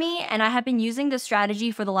easier for me, and I have been using this strategy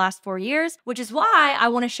for the last 4 years, which is why I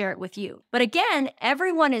want to share it with you. But again,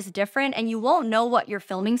 everyone is different, and you won't know what your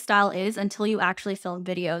filming style is until you actually film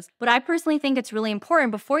videos. But I personally think it's really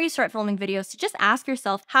important, before you start filming videos, to just ask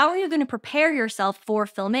yourself, how are you going to prepare yourself for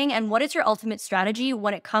filming, and what is your ultimate strategy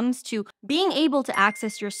when it comes to being able to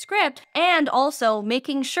access your script, and also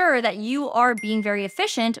making sure that you are being very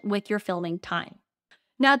efficient with your filming time.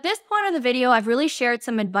 Now, at this point in the video, I've really shared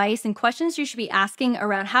some advice and questions you should be asking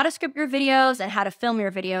around how to script your videos and how to film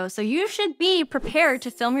your videos. So you should be prepared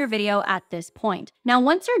to film your video at this point. Now,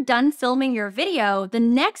 once you're done filming your video, the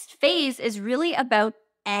next phase is really about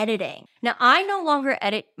editing. Now, I no longer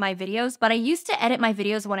edit my videos, but I used to edit my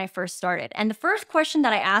videos when I first started. And the first question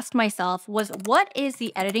that I asked myself was, what is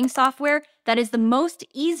the editing software that is the most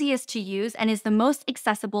easiest to use and is the most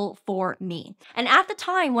accessible for me? And at the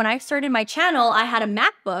time when I started my channel, I had a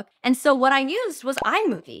MacBook. And so what I used was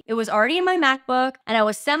iMovie. It was already in my MacBook and I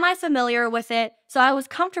was semi-familiar with it. So I was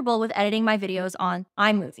comfortable with editing my videos on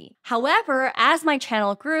iMovie. However, as my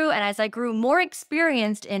channel grew and as I grew more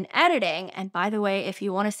experienced in editing, and by the way, if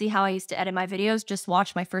you want to see how I used to edit my videos, just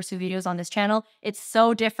watch my first few videos on this channel. It's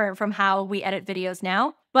so different from how we edit videos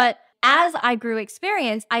now. But as I grew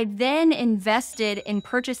experience, I then invested in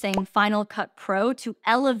purchasing Final Cut Pro to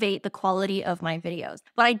elevate the quality of my videos.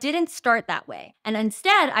 But I didn't start that way. And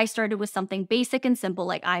instead, I started with something basic and simple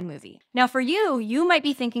like iMovie. Now for you, you might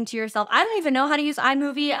be thinking to yourself, I don't even know how to use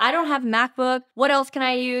iMovie. I don't have a MacBook. What else can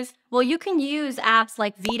I use? Well, you can use apps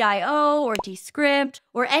like Vidio or Descript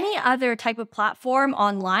or any other type of platform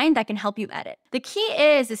online that can help you edit. The key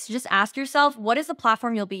is to just ask yourself, what is the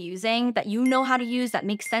platform you'll be using that you know how to use, that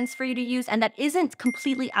makes sense for you to use, and that isn't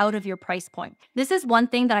completely out of your price point. This is one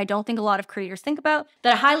thing that I don't think a lot of creators think about,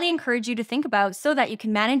 that I highly encourage you to think about so that you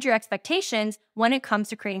can manage your expectations when it comes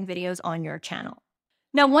to creating videos on your channel.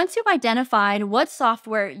 Now, once you've identified what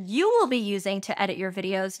software you will be using to edit your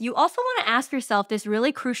videos, you also want to ask yourself this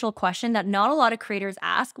really crucial question that not a lot of creators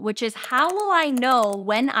ask, which is, how will I know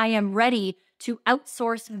when I am ready to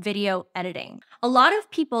outsource video editing? A lot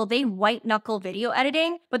of people, they white knuckle video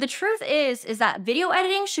editing, but the truth is that video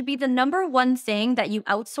editing should be the #1 thing that you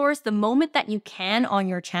outsource the moment that you can on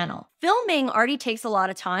your channel. Filming already takes a lot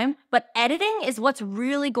of time, but editing is what's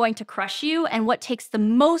really going to crush you and what takes the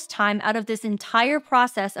most time out of this entire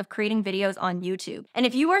process of creating videos on YouTube. And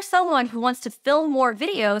if you are someone who wants to film more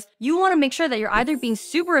videos, you want to make sure that you're either being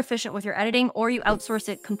super efficient with your editing or you outsource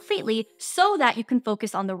it completely so that you can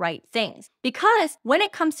focus on the right things. Because when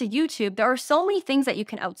it comes to YouTube, there are so many things that you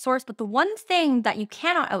can outsource, but the one thing that you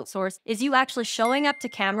cannot outsource is you actually showing up to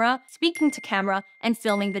camera, speaking to camera, and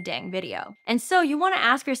filming the dang video. And so you want to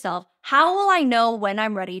ask yourself, how will I know when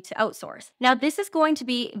I'm ready to outsource? Now, this is going to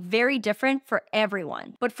be very different for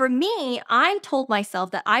everyone. But for me, I told myself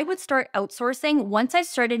that I would start outsourcing once I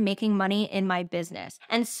started making money in my business.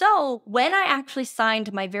 And so when I actually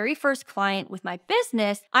signed my very first client with my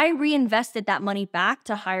business, I reinvested that money back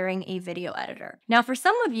to hiring a video editor. Now, for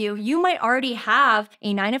some of you, you might already have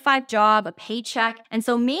a 9-to-5 job, a paycheck, and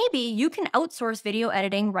so maybe you can outsource video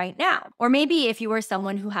editing right now. Or maybe if you are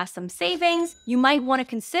someone who has some savings, you might want to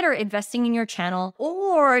consider investing in your channel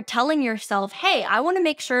or telling yourself, hey, I want to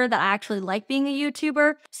make sure that I actually like being a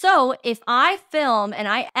YouTuber. So if I film and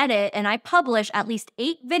I edit and I publish at least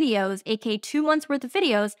 8 videos, aka 2 months worth of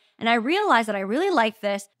videos, and I realize that I really like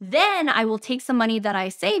this, then I will take some money that I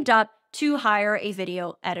saved up to hire a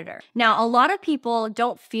video editor. Now, a lot of people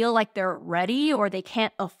don't feel like they're ready or they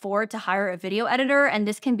can't afford to hire a video editor, and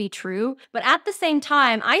this can be true. But at the same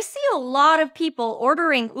time, I see a lot of people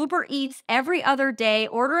ordering Uber Eats every other day,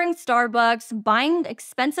 ordering Starbucks, buying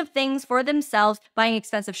expensive things for themselves, buying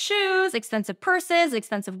expensive shoes, expensive purses,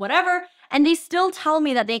 expensive whatever, and they still tell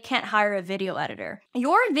me that they can't hire a video editor.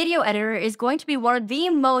 Your video editor is going to be one of the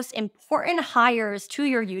most important hires to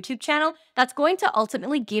your YouTube channel that's going to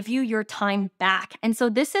ultimately give you your time back. And so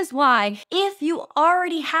this is why, if you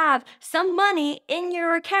already have some money in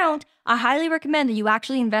your account, I highly recommend that you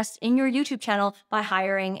actually invest in your YouTube channel by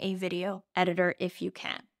hiring a video editor if you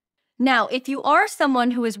can. Now, if you are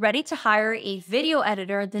someone who is ready to hire a video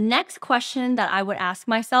editor, the next question that I would ask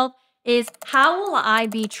myself is, how will I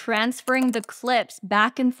be transferring the clips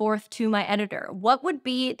back and forth to my editor? What would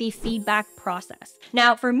be the feedback process?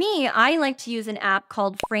 Now, for me, I like to use an app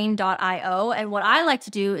called frame.io, and what I like to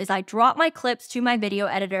do is I drop my clips to my video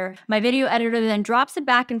editor. My video editor then drops it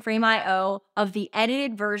back in Frame.io of the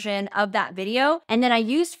edited version of that video, and then I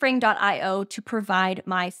use frame.io to provide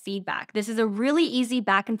my feedback. This is a really easy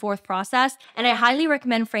back and forth process, and I highly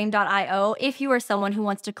recommend frame.io if you are someone who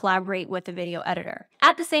wants to collaborate with a video editor.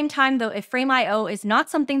 At the same time, though, if Frame.io is not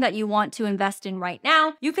something that you want to invest in right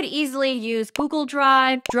now, you could easily use Google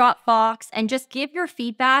Drive, Dropbox, and just give your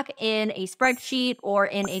feedback in a spreadsheet or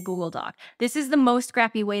in a Google Doc. This is the most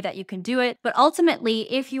scrappy way that you can do it. But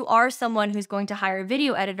ultimately, if you are someone who's going to hire a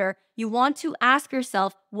video editor, you want to ask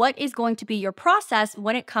yourself, what is going to be your process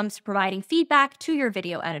when it comes to providing feedback to your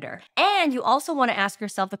video editor? And you also want to ask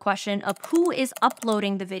yourself the question of who is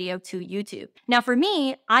uploading the video to YouTube. Now, for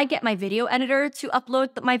me, I get my video editor to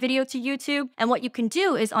upload my video to YouTube. And what you can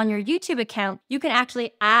do is on your YouTube account, you can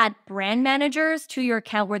actually add brand managers to your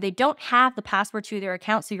account where they don't have the password to their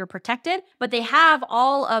account, so you're protected, but they have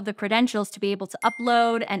all of the credentials to be able to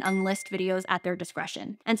upload and unlist videos at their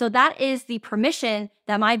discretion. And so that is the permission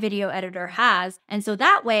that my video editor has. And so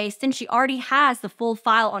that way, since she already has the full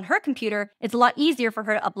file on her computer, it's a lot easier for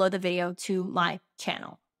her to upload the video to my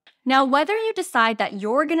channel. Now, whether you decide that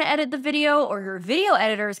you're going to edit the video or your video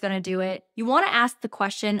editor is going to do it, you want to ask the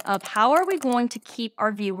question of, how are we going to keep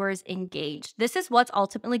our viewers engaged? This is what's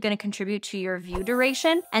ultimately going to contribute to your view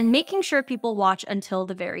duration and making sure people watch until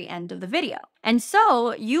the very end of the video. And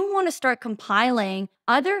so you want to start compiling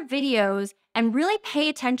other videos and really pay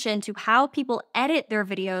attention to how people edit their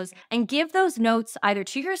videos and give those notes either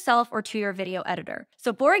to yourself or to your video editor.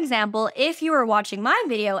 So for example, if you are watching my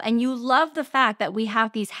video and you love the fact that we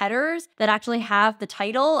have these headers that actually have the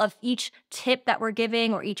title of each tip that we're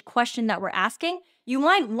giving or each question that we're asking, you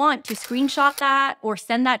might want to screenshot that or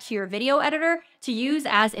send that to your video editor to use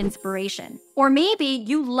as inspiration. Or maybe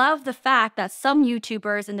you love the fact that some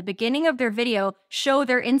YouTubers in the beginning of their video show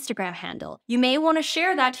their Instagram handle. You may want to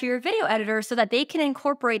share that to your video editor so that they can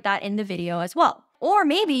incorporate that in the video as well. Or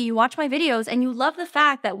maybe you watch my videos and you love the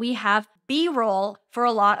fact that we have B-roll for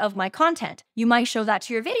a lot of my content. You might show that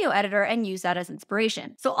to your video editor and use that as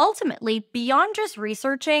inspiration. So ultimately, beyond just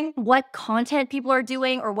researching what content people are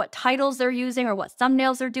doing or what titles they're using or what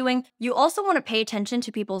thumbnails they're doing, you also want to pay attention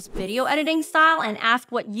to people's video editing style and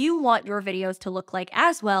ask what you want your videos to look like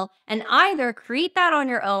as well, and either create that on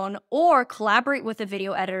your own or collaborate with a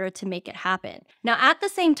video editor to make it happen. Now, at the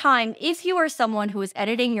same time, if you are someone who is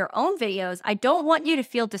editing your own videos, I don't want you to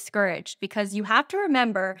feel discouraged, because you have to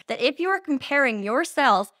remember that if you are comparing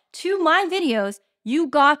yourself to my videos, you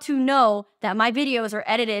got to know that my videos are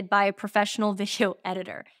edited by a professional video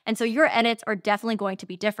editor. And so your edits are definitely going to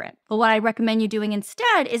be different. But what I recommend you doing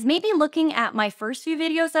instead is maybe looking at my first few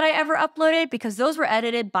videos that I ever uploaded, because those were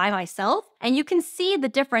edited by myself and you can see the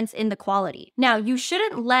difference in the quality. Now, you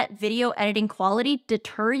shouldn't let video editing quality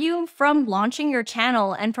deter you from launching your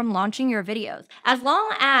channel and from launching your videos. As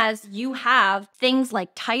long as you have things like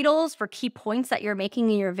titles for key points that you're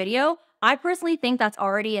making in your video, I personally think that's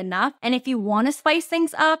already enough. And if you want to spice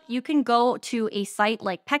things up, you can go to a site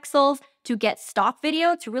like Pexels to get stock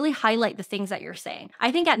video to really highlight the things that you're saying.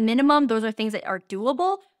 I think at minimum, those are things that are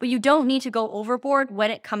doable, but you don't need to go overboard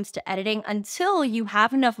when it comes to editing until you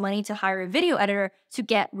have enough money to hire a video editor to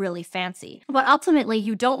get really fancy. But ultimately,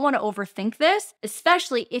 you don't want to overthink this,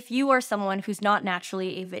 especially if you are someone who's not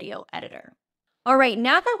naturally a video editor. All right,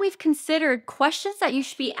 now that we've considered questions that you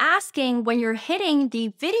should be asking when you're hitting the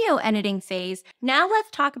video editing phase, now let's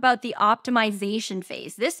talk about the optimization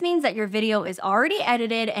phase. This means that your video is already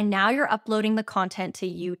edited and now you're uploading the content to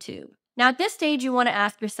YouTube. Now, at this stage, you want to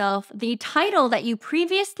ask yourself, the title that you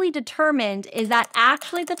previously determined, is that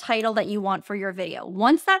actually the title that you want for your video?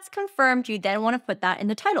 Once that's confirmed, you then want to put that in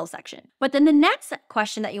the title section. But then the next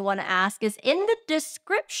question that you want to ask is, in the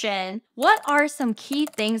description, what are some key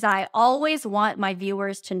things I always want my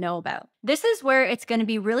viewers to know about? This is where it's going to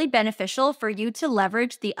be really beneficial for you to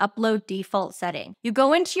leverage the upload default setting. You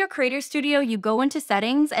go into your Creator Studio, you go into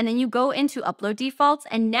settings, and then you go into upload defaults,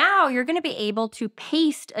 and now you're going to be able to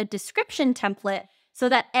paste a description template so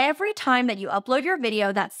that every time that you upload your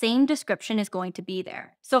video, that same description is going to be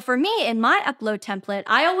there. So for me, in my upload template,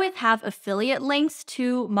 I always have affiliate links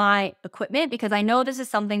to my equipment because I know this is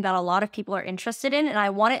something that a lot of people are interested in and I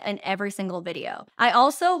want it in every single video. I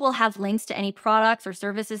also will have links to any products or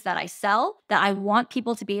services that I sell that I want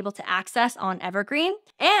people to be able to access on Evergreen.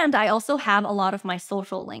 And I also have a lot of my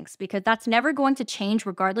social links because that's never going to change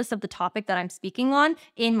regardless of the topic that I'm speaking on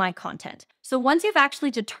in my content. So once you've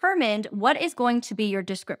actually determined what is going to be your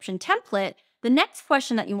description template, the next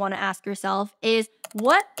question that you want to ask yourself is,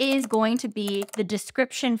 what is going to be the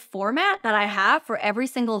description format that I have for every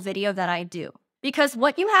single video that I do? Because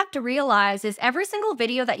what you have to realize is every single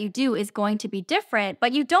video that you do is going to be different,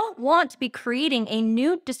 but you don't want to be creating a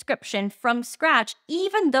new description from scratch,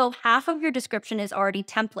 even though half of your description is already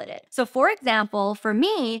templated. So for example, for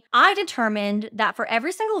me, I determined that for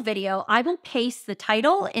every single video, I will paste the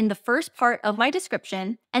title in the first part of my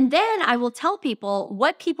description, and then I will tell people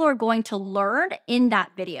what people are going to learn in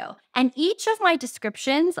that video. And each of my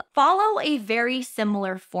descriptions follow a very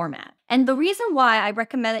similar format. And the reason why I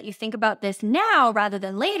recommend that you think about this now rather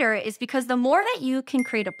than later is because the more that you can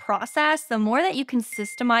create a process, the more that you can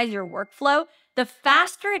systemize your workflow, the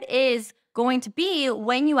faster it is going to be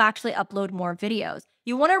when you actually upload more videos.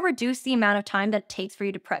 You want to reduce the amount of time that it takes for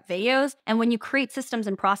you to prep videos. And when you create systems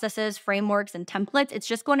and processes, frameworks, and templates, it's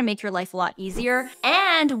just going to make your life a lot easier.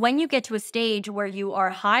 And when you get to a stage where you are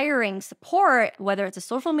hiring support, whether it's a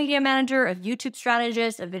social media manager, a YouTube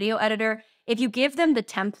strategist, a video editor, if you give them the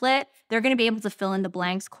template, they're going to be able to fill in the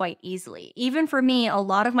blanks quite easily. Even for me, a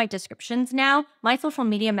lot of my descriptions now, my social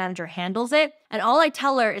media manager handles it. And all I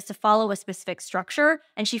tell her is to follow a specific structure,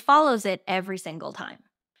 and she follows it every single time.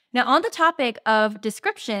 Now, on the topic of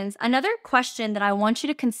descriptions, another question that I want you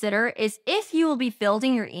to consider is if you will be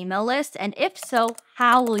building your email list, and if so,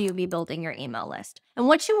 how will you be building your email list? And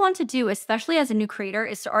what you want to do, especially as a new creator,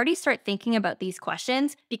 is to already start thinking about these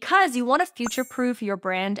questions because you want to future-proof your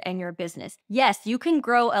brand and your business. Yes, you can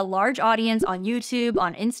grow a large audience on YouTube,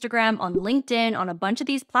 on Instagram, on LinkedIn, on a bunch of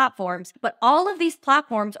these platforms, but all of these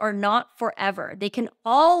platforms are not forever. They can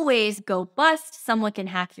always go bust. Someone can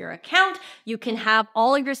hack your account. You can have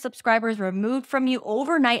all of your subscribers removed from you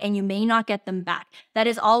overnight and you may not get them back. That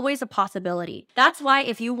is always a possibility. That's why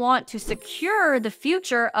if you want to secure the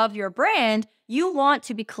future of your brand, you want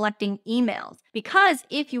to be collecting emails, because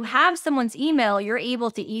if you have someone's email, you're able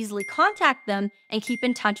to easily contact them and keep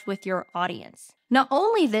in touch with your audience. Not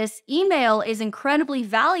only this, email is incredibly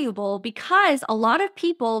valuable because a lot of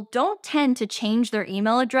people don't tend to change their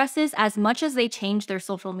email addresses as much as they change their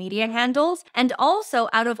social media handles. And also,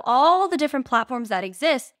 out of all the different platforms that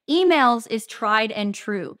exist, emails is tried and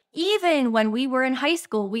true. Even when we were in high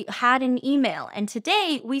school, we had an email, and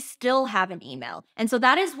today we still have an email. And so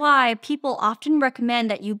that is why people often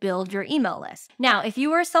recommend that you build your email list. Now, if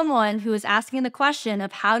you are someone who is asking the question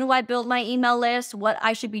of how do I build my email list, what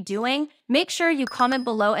I should be doing, make sure you comment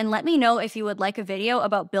below and let me know if you would like a video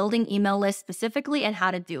about building email lists specifically and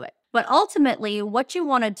how to do it. But ultimately, what you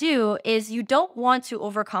want to do is you don't want to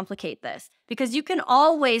overcomplicate this, because you can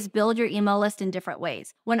always build your email list in different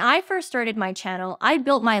ways. When I first started my channel, I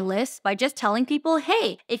built my list by just telling people,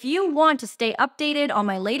 hey, if you want to stay updated on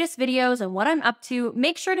my latest videos and what I'm up to,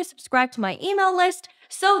 make sure to subscribe to my email list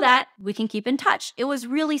so that we can keep in touch. It was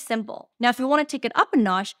really simple. Now, if you want to take it up a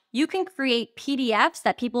notch, you can create PDFs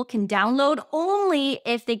that people can download only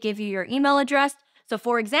if they give you your email address. So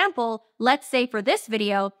for example, let's say for this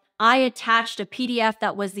video, I attached a PDF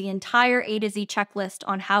that was the entire A to Z checklist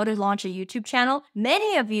on how to launch a YouTube channel.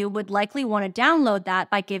 Many of you would likely want to download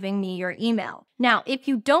that by giving me your email. Now, if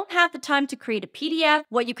you don't have the time to create a PDF,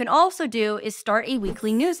 what you can also do is start a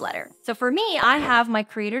weekly newsletter. So for me, I have my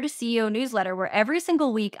Creator to CEO newsletter where every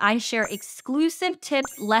single week I share exclusive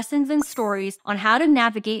tips, lessons, and stories on how to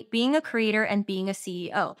navigate being a creator and being a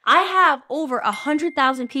CEO. I have over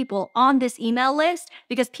 100,000 people on this email list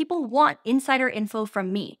because people want insider info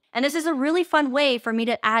from me. And this is a really fun way for me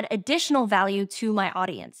to add additional value to my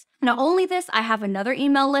audience. Not only this, I have another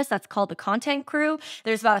email list that's called the Content Crew.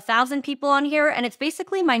 There's about 1,000 people on here, and it's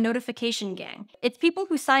basically my notification gang. It's people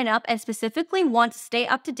who sign up and specifically want to stay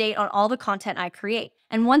up to date on all the content I create.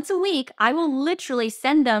 And once a week, I will literally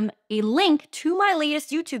send them a link to my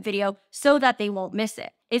latest YouTube video so that they won't miss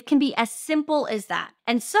it. It can be as simple as that.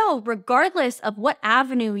 And so, regardless of what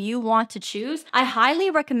avenue you want to choose, I highly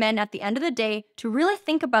recommend at the end of the day to really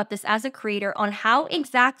think about this as a creator on how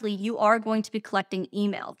exactly you are going to be collecting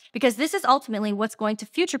emails, because this is ultimately what's going to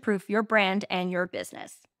future-proof your brand and your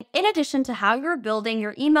business. In addition to how you're building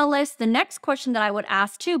your email list, the next question that I would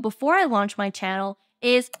ask too before I launch my channel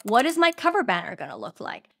is, what is my cover banner gonna look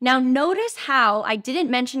like? Now, notice how I didn't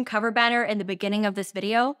mention cover banner in the beginning of this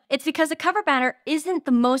video. It's because a cover banner isn't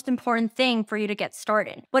the most important thing for you to get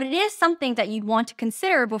started, but it is something that you'd want to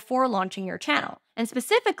consider before launching your channel. And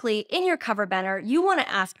specifically, in your cover banner, you wanna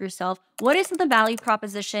ask yourself, what is the value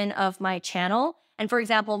proposition of my channel? And for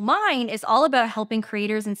example, mine is all about helping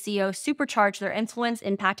creators and CEOs supercharge their influence,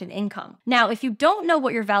 impact, and income. Now, if you don't know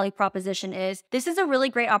what your value proposition is, this is a really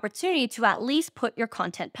great opportunity to at least put your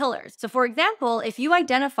content pillars. So for example, if you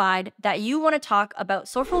identified that you want to talk about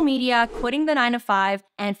social media, quitting the 9-to-5,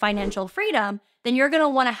 and financial freedom, then you're going to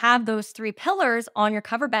want to have those 3 pillars on your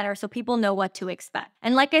cover banner so people know what to expect.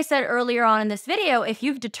 And like I said earlier on in this video, if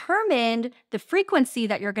you've determined the frequency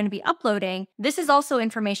that you're going to be uploading, this is also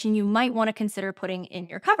information you might want to consider putting in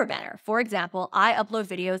your cover banner. For example, I upload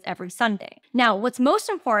videos every Sunday. Now, what's most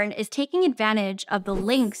important is taking advantage of the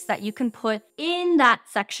links that you can put in that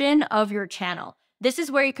section of your channel. This is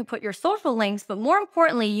where you can put your social links, but more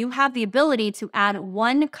importantly, you have the ability to add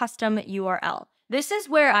one custom URL. This is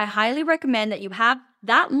where I highly recommend that you have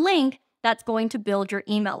that link that's going to build your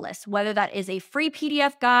email list, whether that is a free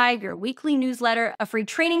PDF guide, your weekly newsletter, a free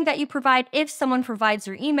training that you provide if someone provides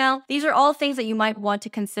your email. These are all things that you might want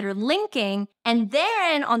to consider linking. And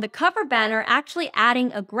then on the cover banner, actually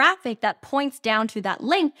adding a graphic that points down to that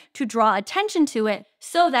link to draw attention to it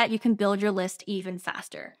so that you can build your list even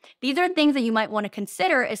faster. These are things that you might want to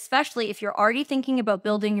consider, especially if you're already thinking about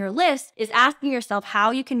building your list, is asking yourself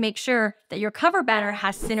how you can make sure that your cover banner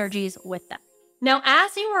has synergies with them. Now,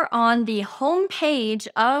 as you are on the home page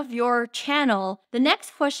of your channel, the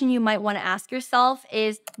next question you might want to ask yourself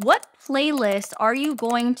is, what playlist are you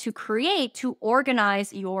going to create to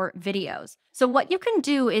organize your videos? So what you can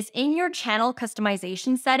do is in your channel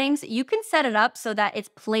customization settings, you can set it up so that it's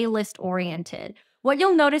playlist oriented. What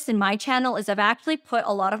you'll notice in my channel is I've actually put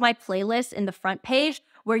a lot of my playlists in the front page,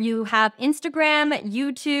 where you have Instagram,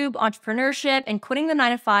 YouTube, entrepreneurship, and quitting the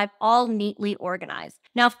 9-to-5 all neatly organized.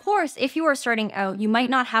 Now, of course, if you are starting out, you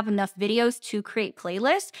might not have enough videos to create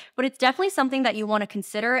playlists, but it's definitely something that you want to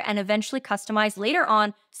consider and eventually customize later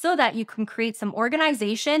on so that you can create some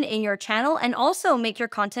organization in your channel and also make your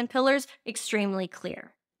content pillars extremely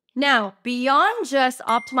clear. Now, beyond just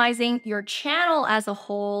optimizing your channel as a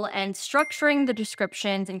whole and structuring the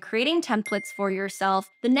descriptions and creating templates for yourself,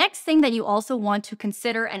 the next thing that you also want to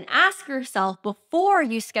consider and ask yourself before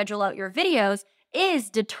you schedule out your videos is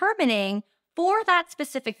determining for that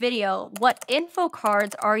specific video, what info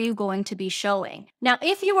cards are you going to be showing? Now,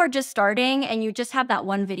 if you are just starting and you just have that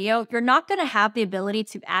one video, you're not going to have the ability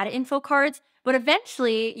to add info cards, but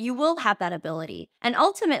eventually you will have that ability. And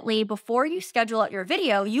ultimately, before you schedule out your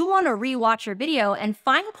video, you want to rewatch your video and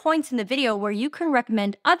find points in the video where you can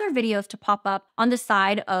recommend other videos to pop up on the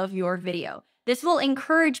side of your video. This will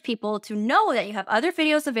encourage people to know that you have other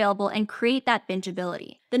videos available and create that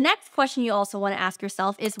bingeability. The next question you also want to ask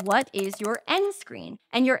yourself is, what is your end screen?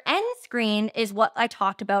 And your end screen is what I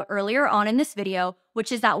talked about earlier on in this video,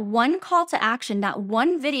 which is that one call to action, that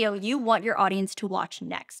one video you want your audience to watch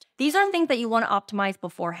next. These are things that you want to optimize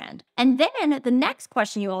beforehand. And then the next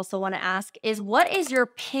question you also want to ask is, what is your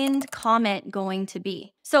pinned comment going to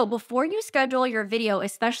be? So before you schedule your video,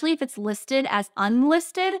 especially if it's listed as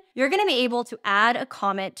unlisted, you're going to be able to add a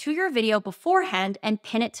comment to your video beforehand and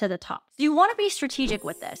pin it to the top. So you want to be strategic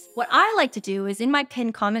with this. What I like to do is in my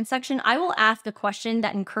pinned comment section, I will ask a question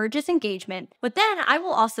that encourages engagement, but then I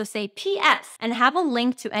will also say PS and have a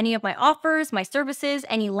link to any of my offers, my services,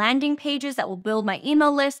 any landing pages that will build my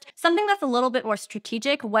email list, something that's a little bit more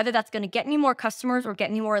strategic, whether that's going to get me more customers or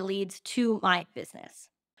get me more leads to my business.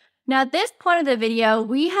 Now, at this point of the video,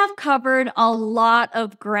 we have covered a lot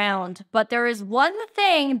of ground, but there is one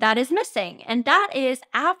thing that is missing, and that is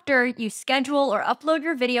after you schedule or upload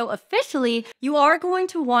your video officially, you are going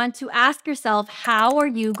to want to ask yourself, how are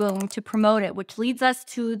you going to promote it? Which leads us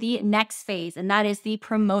to the next phase, and that is the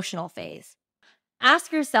promotional phase.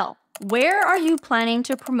 Ask yourself, where are you planning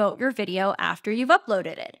to promote your video after you've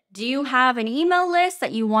uploaded it? Do you have an email list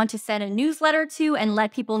that you want to send a newsletter to and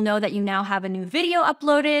let people know that you now have a new video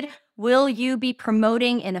uploaded? Will you be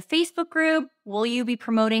promoting in a Facebook group? Will you be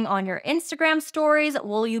promoting on your Instagram stories?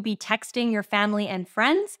 Will you be texting your family and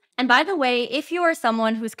friends? And by the way, if you are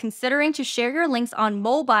someone who's considering to share your links on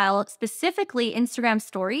mobile, specifically Instagram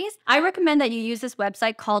stories, I recommend that you use this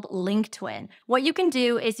website called LinkedIn. What you can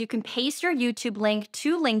do is you can paste your YouTube link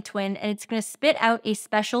to LinkedIn and it's going to spit out a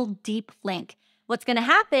special deep link. What's going to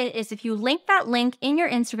happen is if you link that link in your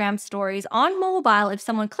Instagram stories on mobile, if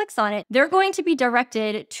someone clicks on it, they're going to be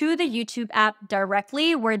directed to the YouTube app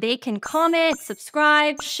directly where they can comment,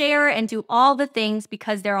 subscribe, share, and do all the things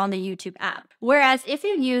because they're on the YouTube app. Whereas if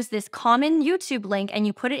you use this common YouTube link and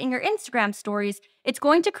you put it in your Instagram stories, it's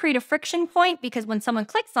going to create a friction point because when someone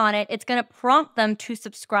clicks on it, it's going to prompt them to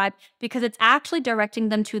subscribe because it's actually directing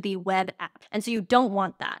them to the web app. And so you don't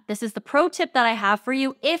want that. This is the pro tip that I have for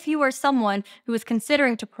you if you are someone who is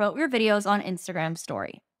considering to promote your videos on Instagram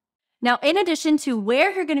story. Now, in addition to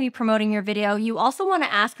where you're going to be promoting your video, you also want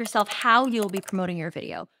to ask yourself how you'll be promoting your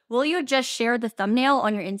video. Will you just share the thumbnail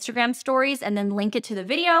on your Instagram stories and then link it to the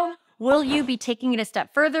video? Will you be taking it a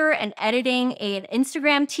step further and editing an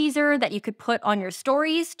Instagram teaser that you could put on your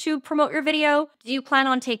stories to promote your video? Do you plan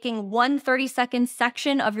on taking one 30-second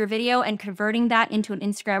section of your video and converting that into an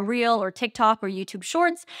Instagram Reel or TikTok or YouTube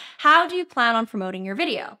Shorts? How do you plan on promoting your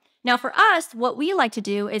video? Now, for us, what we like to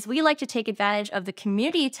do is we like to take advantage of the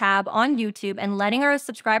community tab on YouTube and letting our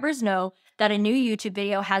subscribers know that a new YouTube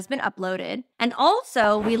video has been uploaded. And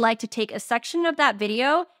also, we like to take a section of that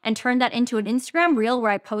video and turn that into an Instagram Reel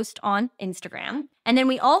where I post on Instagram. And then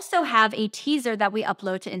we also have a teaser that we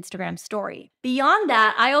upload to Instagram Story. Beyond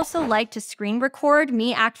that, I also like to screen record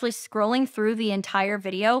me actually scrolling through the entire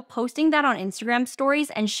video, posting that on Instagram Stories,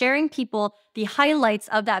 and sharing people the highlights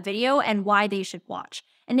of that video and why they should watch.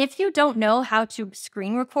 And if you don't know how to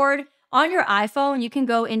screen record, on your iPhone, you can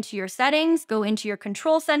go into your settings, go into your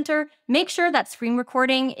control center, make sure that screen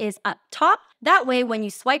recording is up top. That way, when you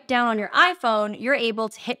swipe down on your iPhone, you're able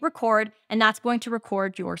to hit record, and that's going to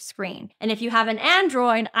record your screen. And if you have an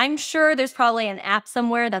Android, I'm sure there's probably an app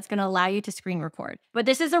somewhere that's going to allow you to screen record. But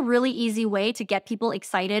this is a really easy way to get people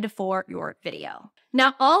excited for your video.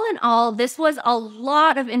 Now, all in all, this was a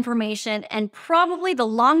lot of information and probably the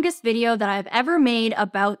longest video that I've ever made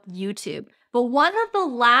about YouTube. But one of the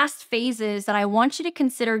last phases that I want you to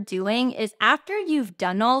consider doing is after you've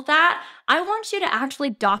done all that, I want you to actually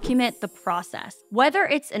document the process. Whether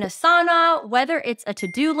it's in Asana, whether it's a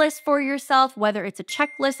to-do list for yourself, whether it's a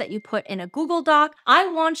checklist that you put in a Google Doc, I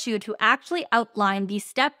want you to actually outline the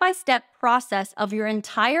step-by-step process of your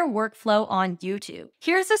entire workflow on YouTube.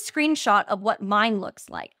 Here's a screenshot of what mine looks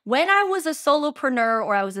like. When I was a solopreneur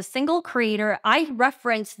or I was a single creator, I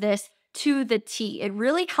referenced this to the T. It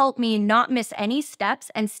really helped me not miss any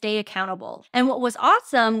steps and stay accountable. And what was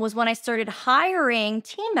awesome was when I started hiring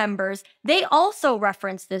team members, they also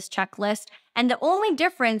referenced this checklist. And the only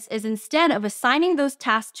difference is instead of assigning those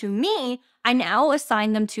tasks to me, I now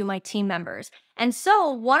assign them to my team members. And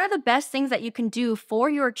so one of the best things that you can do for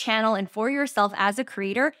your channel and for yourself as a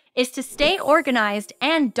creator is to stay organized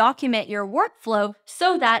and document your workflow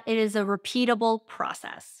so that it is a repeatable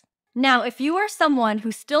process. Now, if you are someone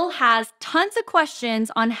who still has tons of questions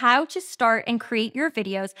on how to start and create your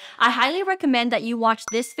videos, I highly recommend that you watch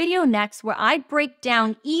this video next, where I break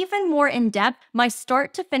down even more in depth my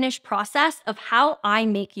start to finish process of how I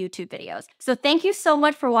make YouTube videos. So thank you so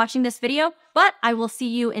much for watching this video, but I will see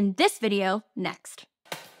you in this video next.